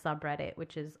we have a subreddit,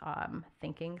 which is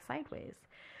Thinking Sideways.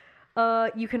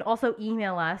 You can also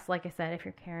email us, like I said, if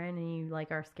you're Karen and you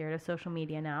are scared of social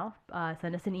media now,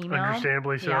 send us an email.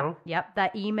 Understandably so. Yep.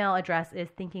 That email address is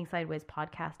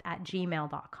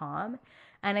thinkingsidewayspodcast@gmail.com.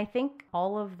 And I think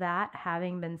all of that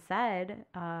having been said,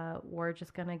 we're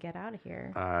just going to get out of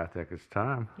here. I think it's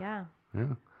time. Yeah.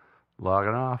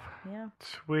 Logging off. Yeah.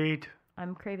 Sweet.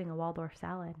 I'm craving a Waldorf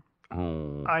salad.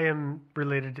 I am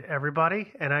related to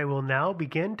everybody, and I will now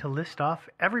begin to list off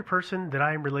every person that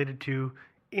I am related to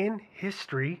in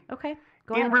history. Okay,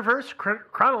 go ahead. In reverse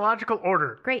chronological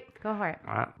order. Great, go for it.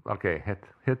 All right. Okay,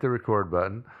 hit the record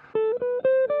button.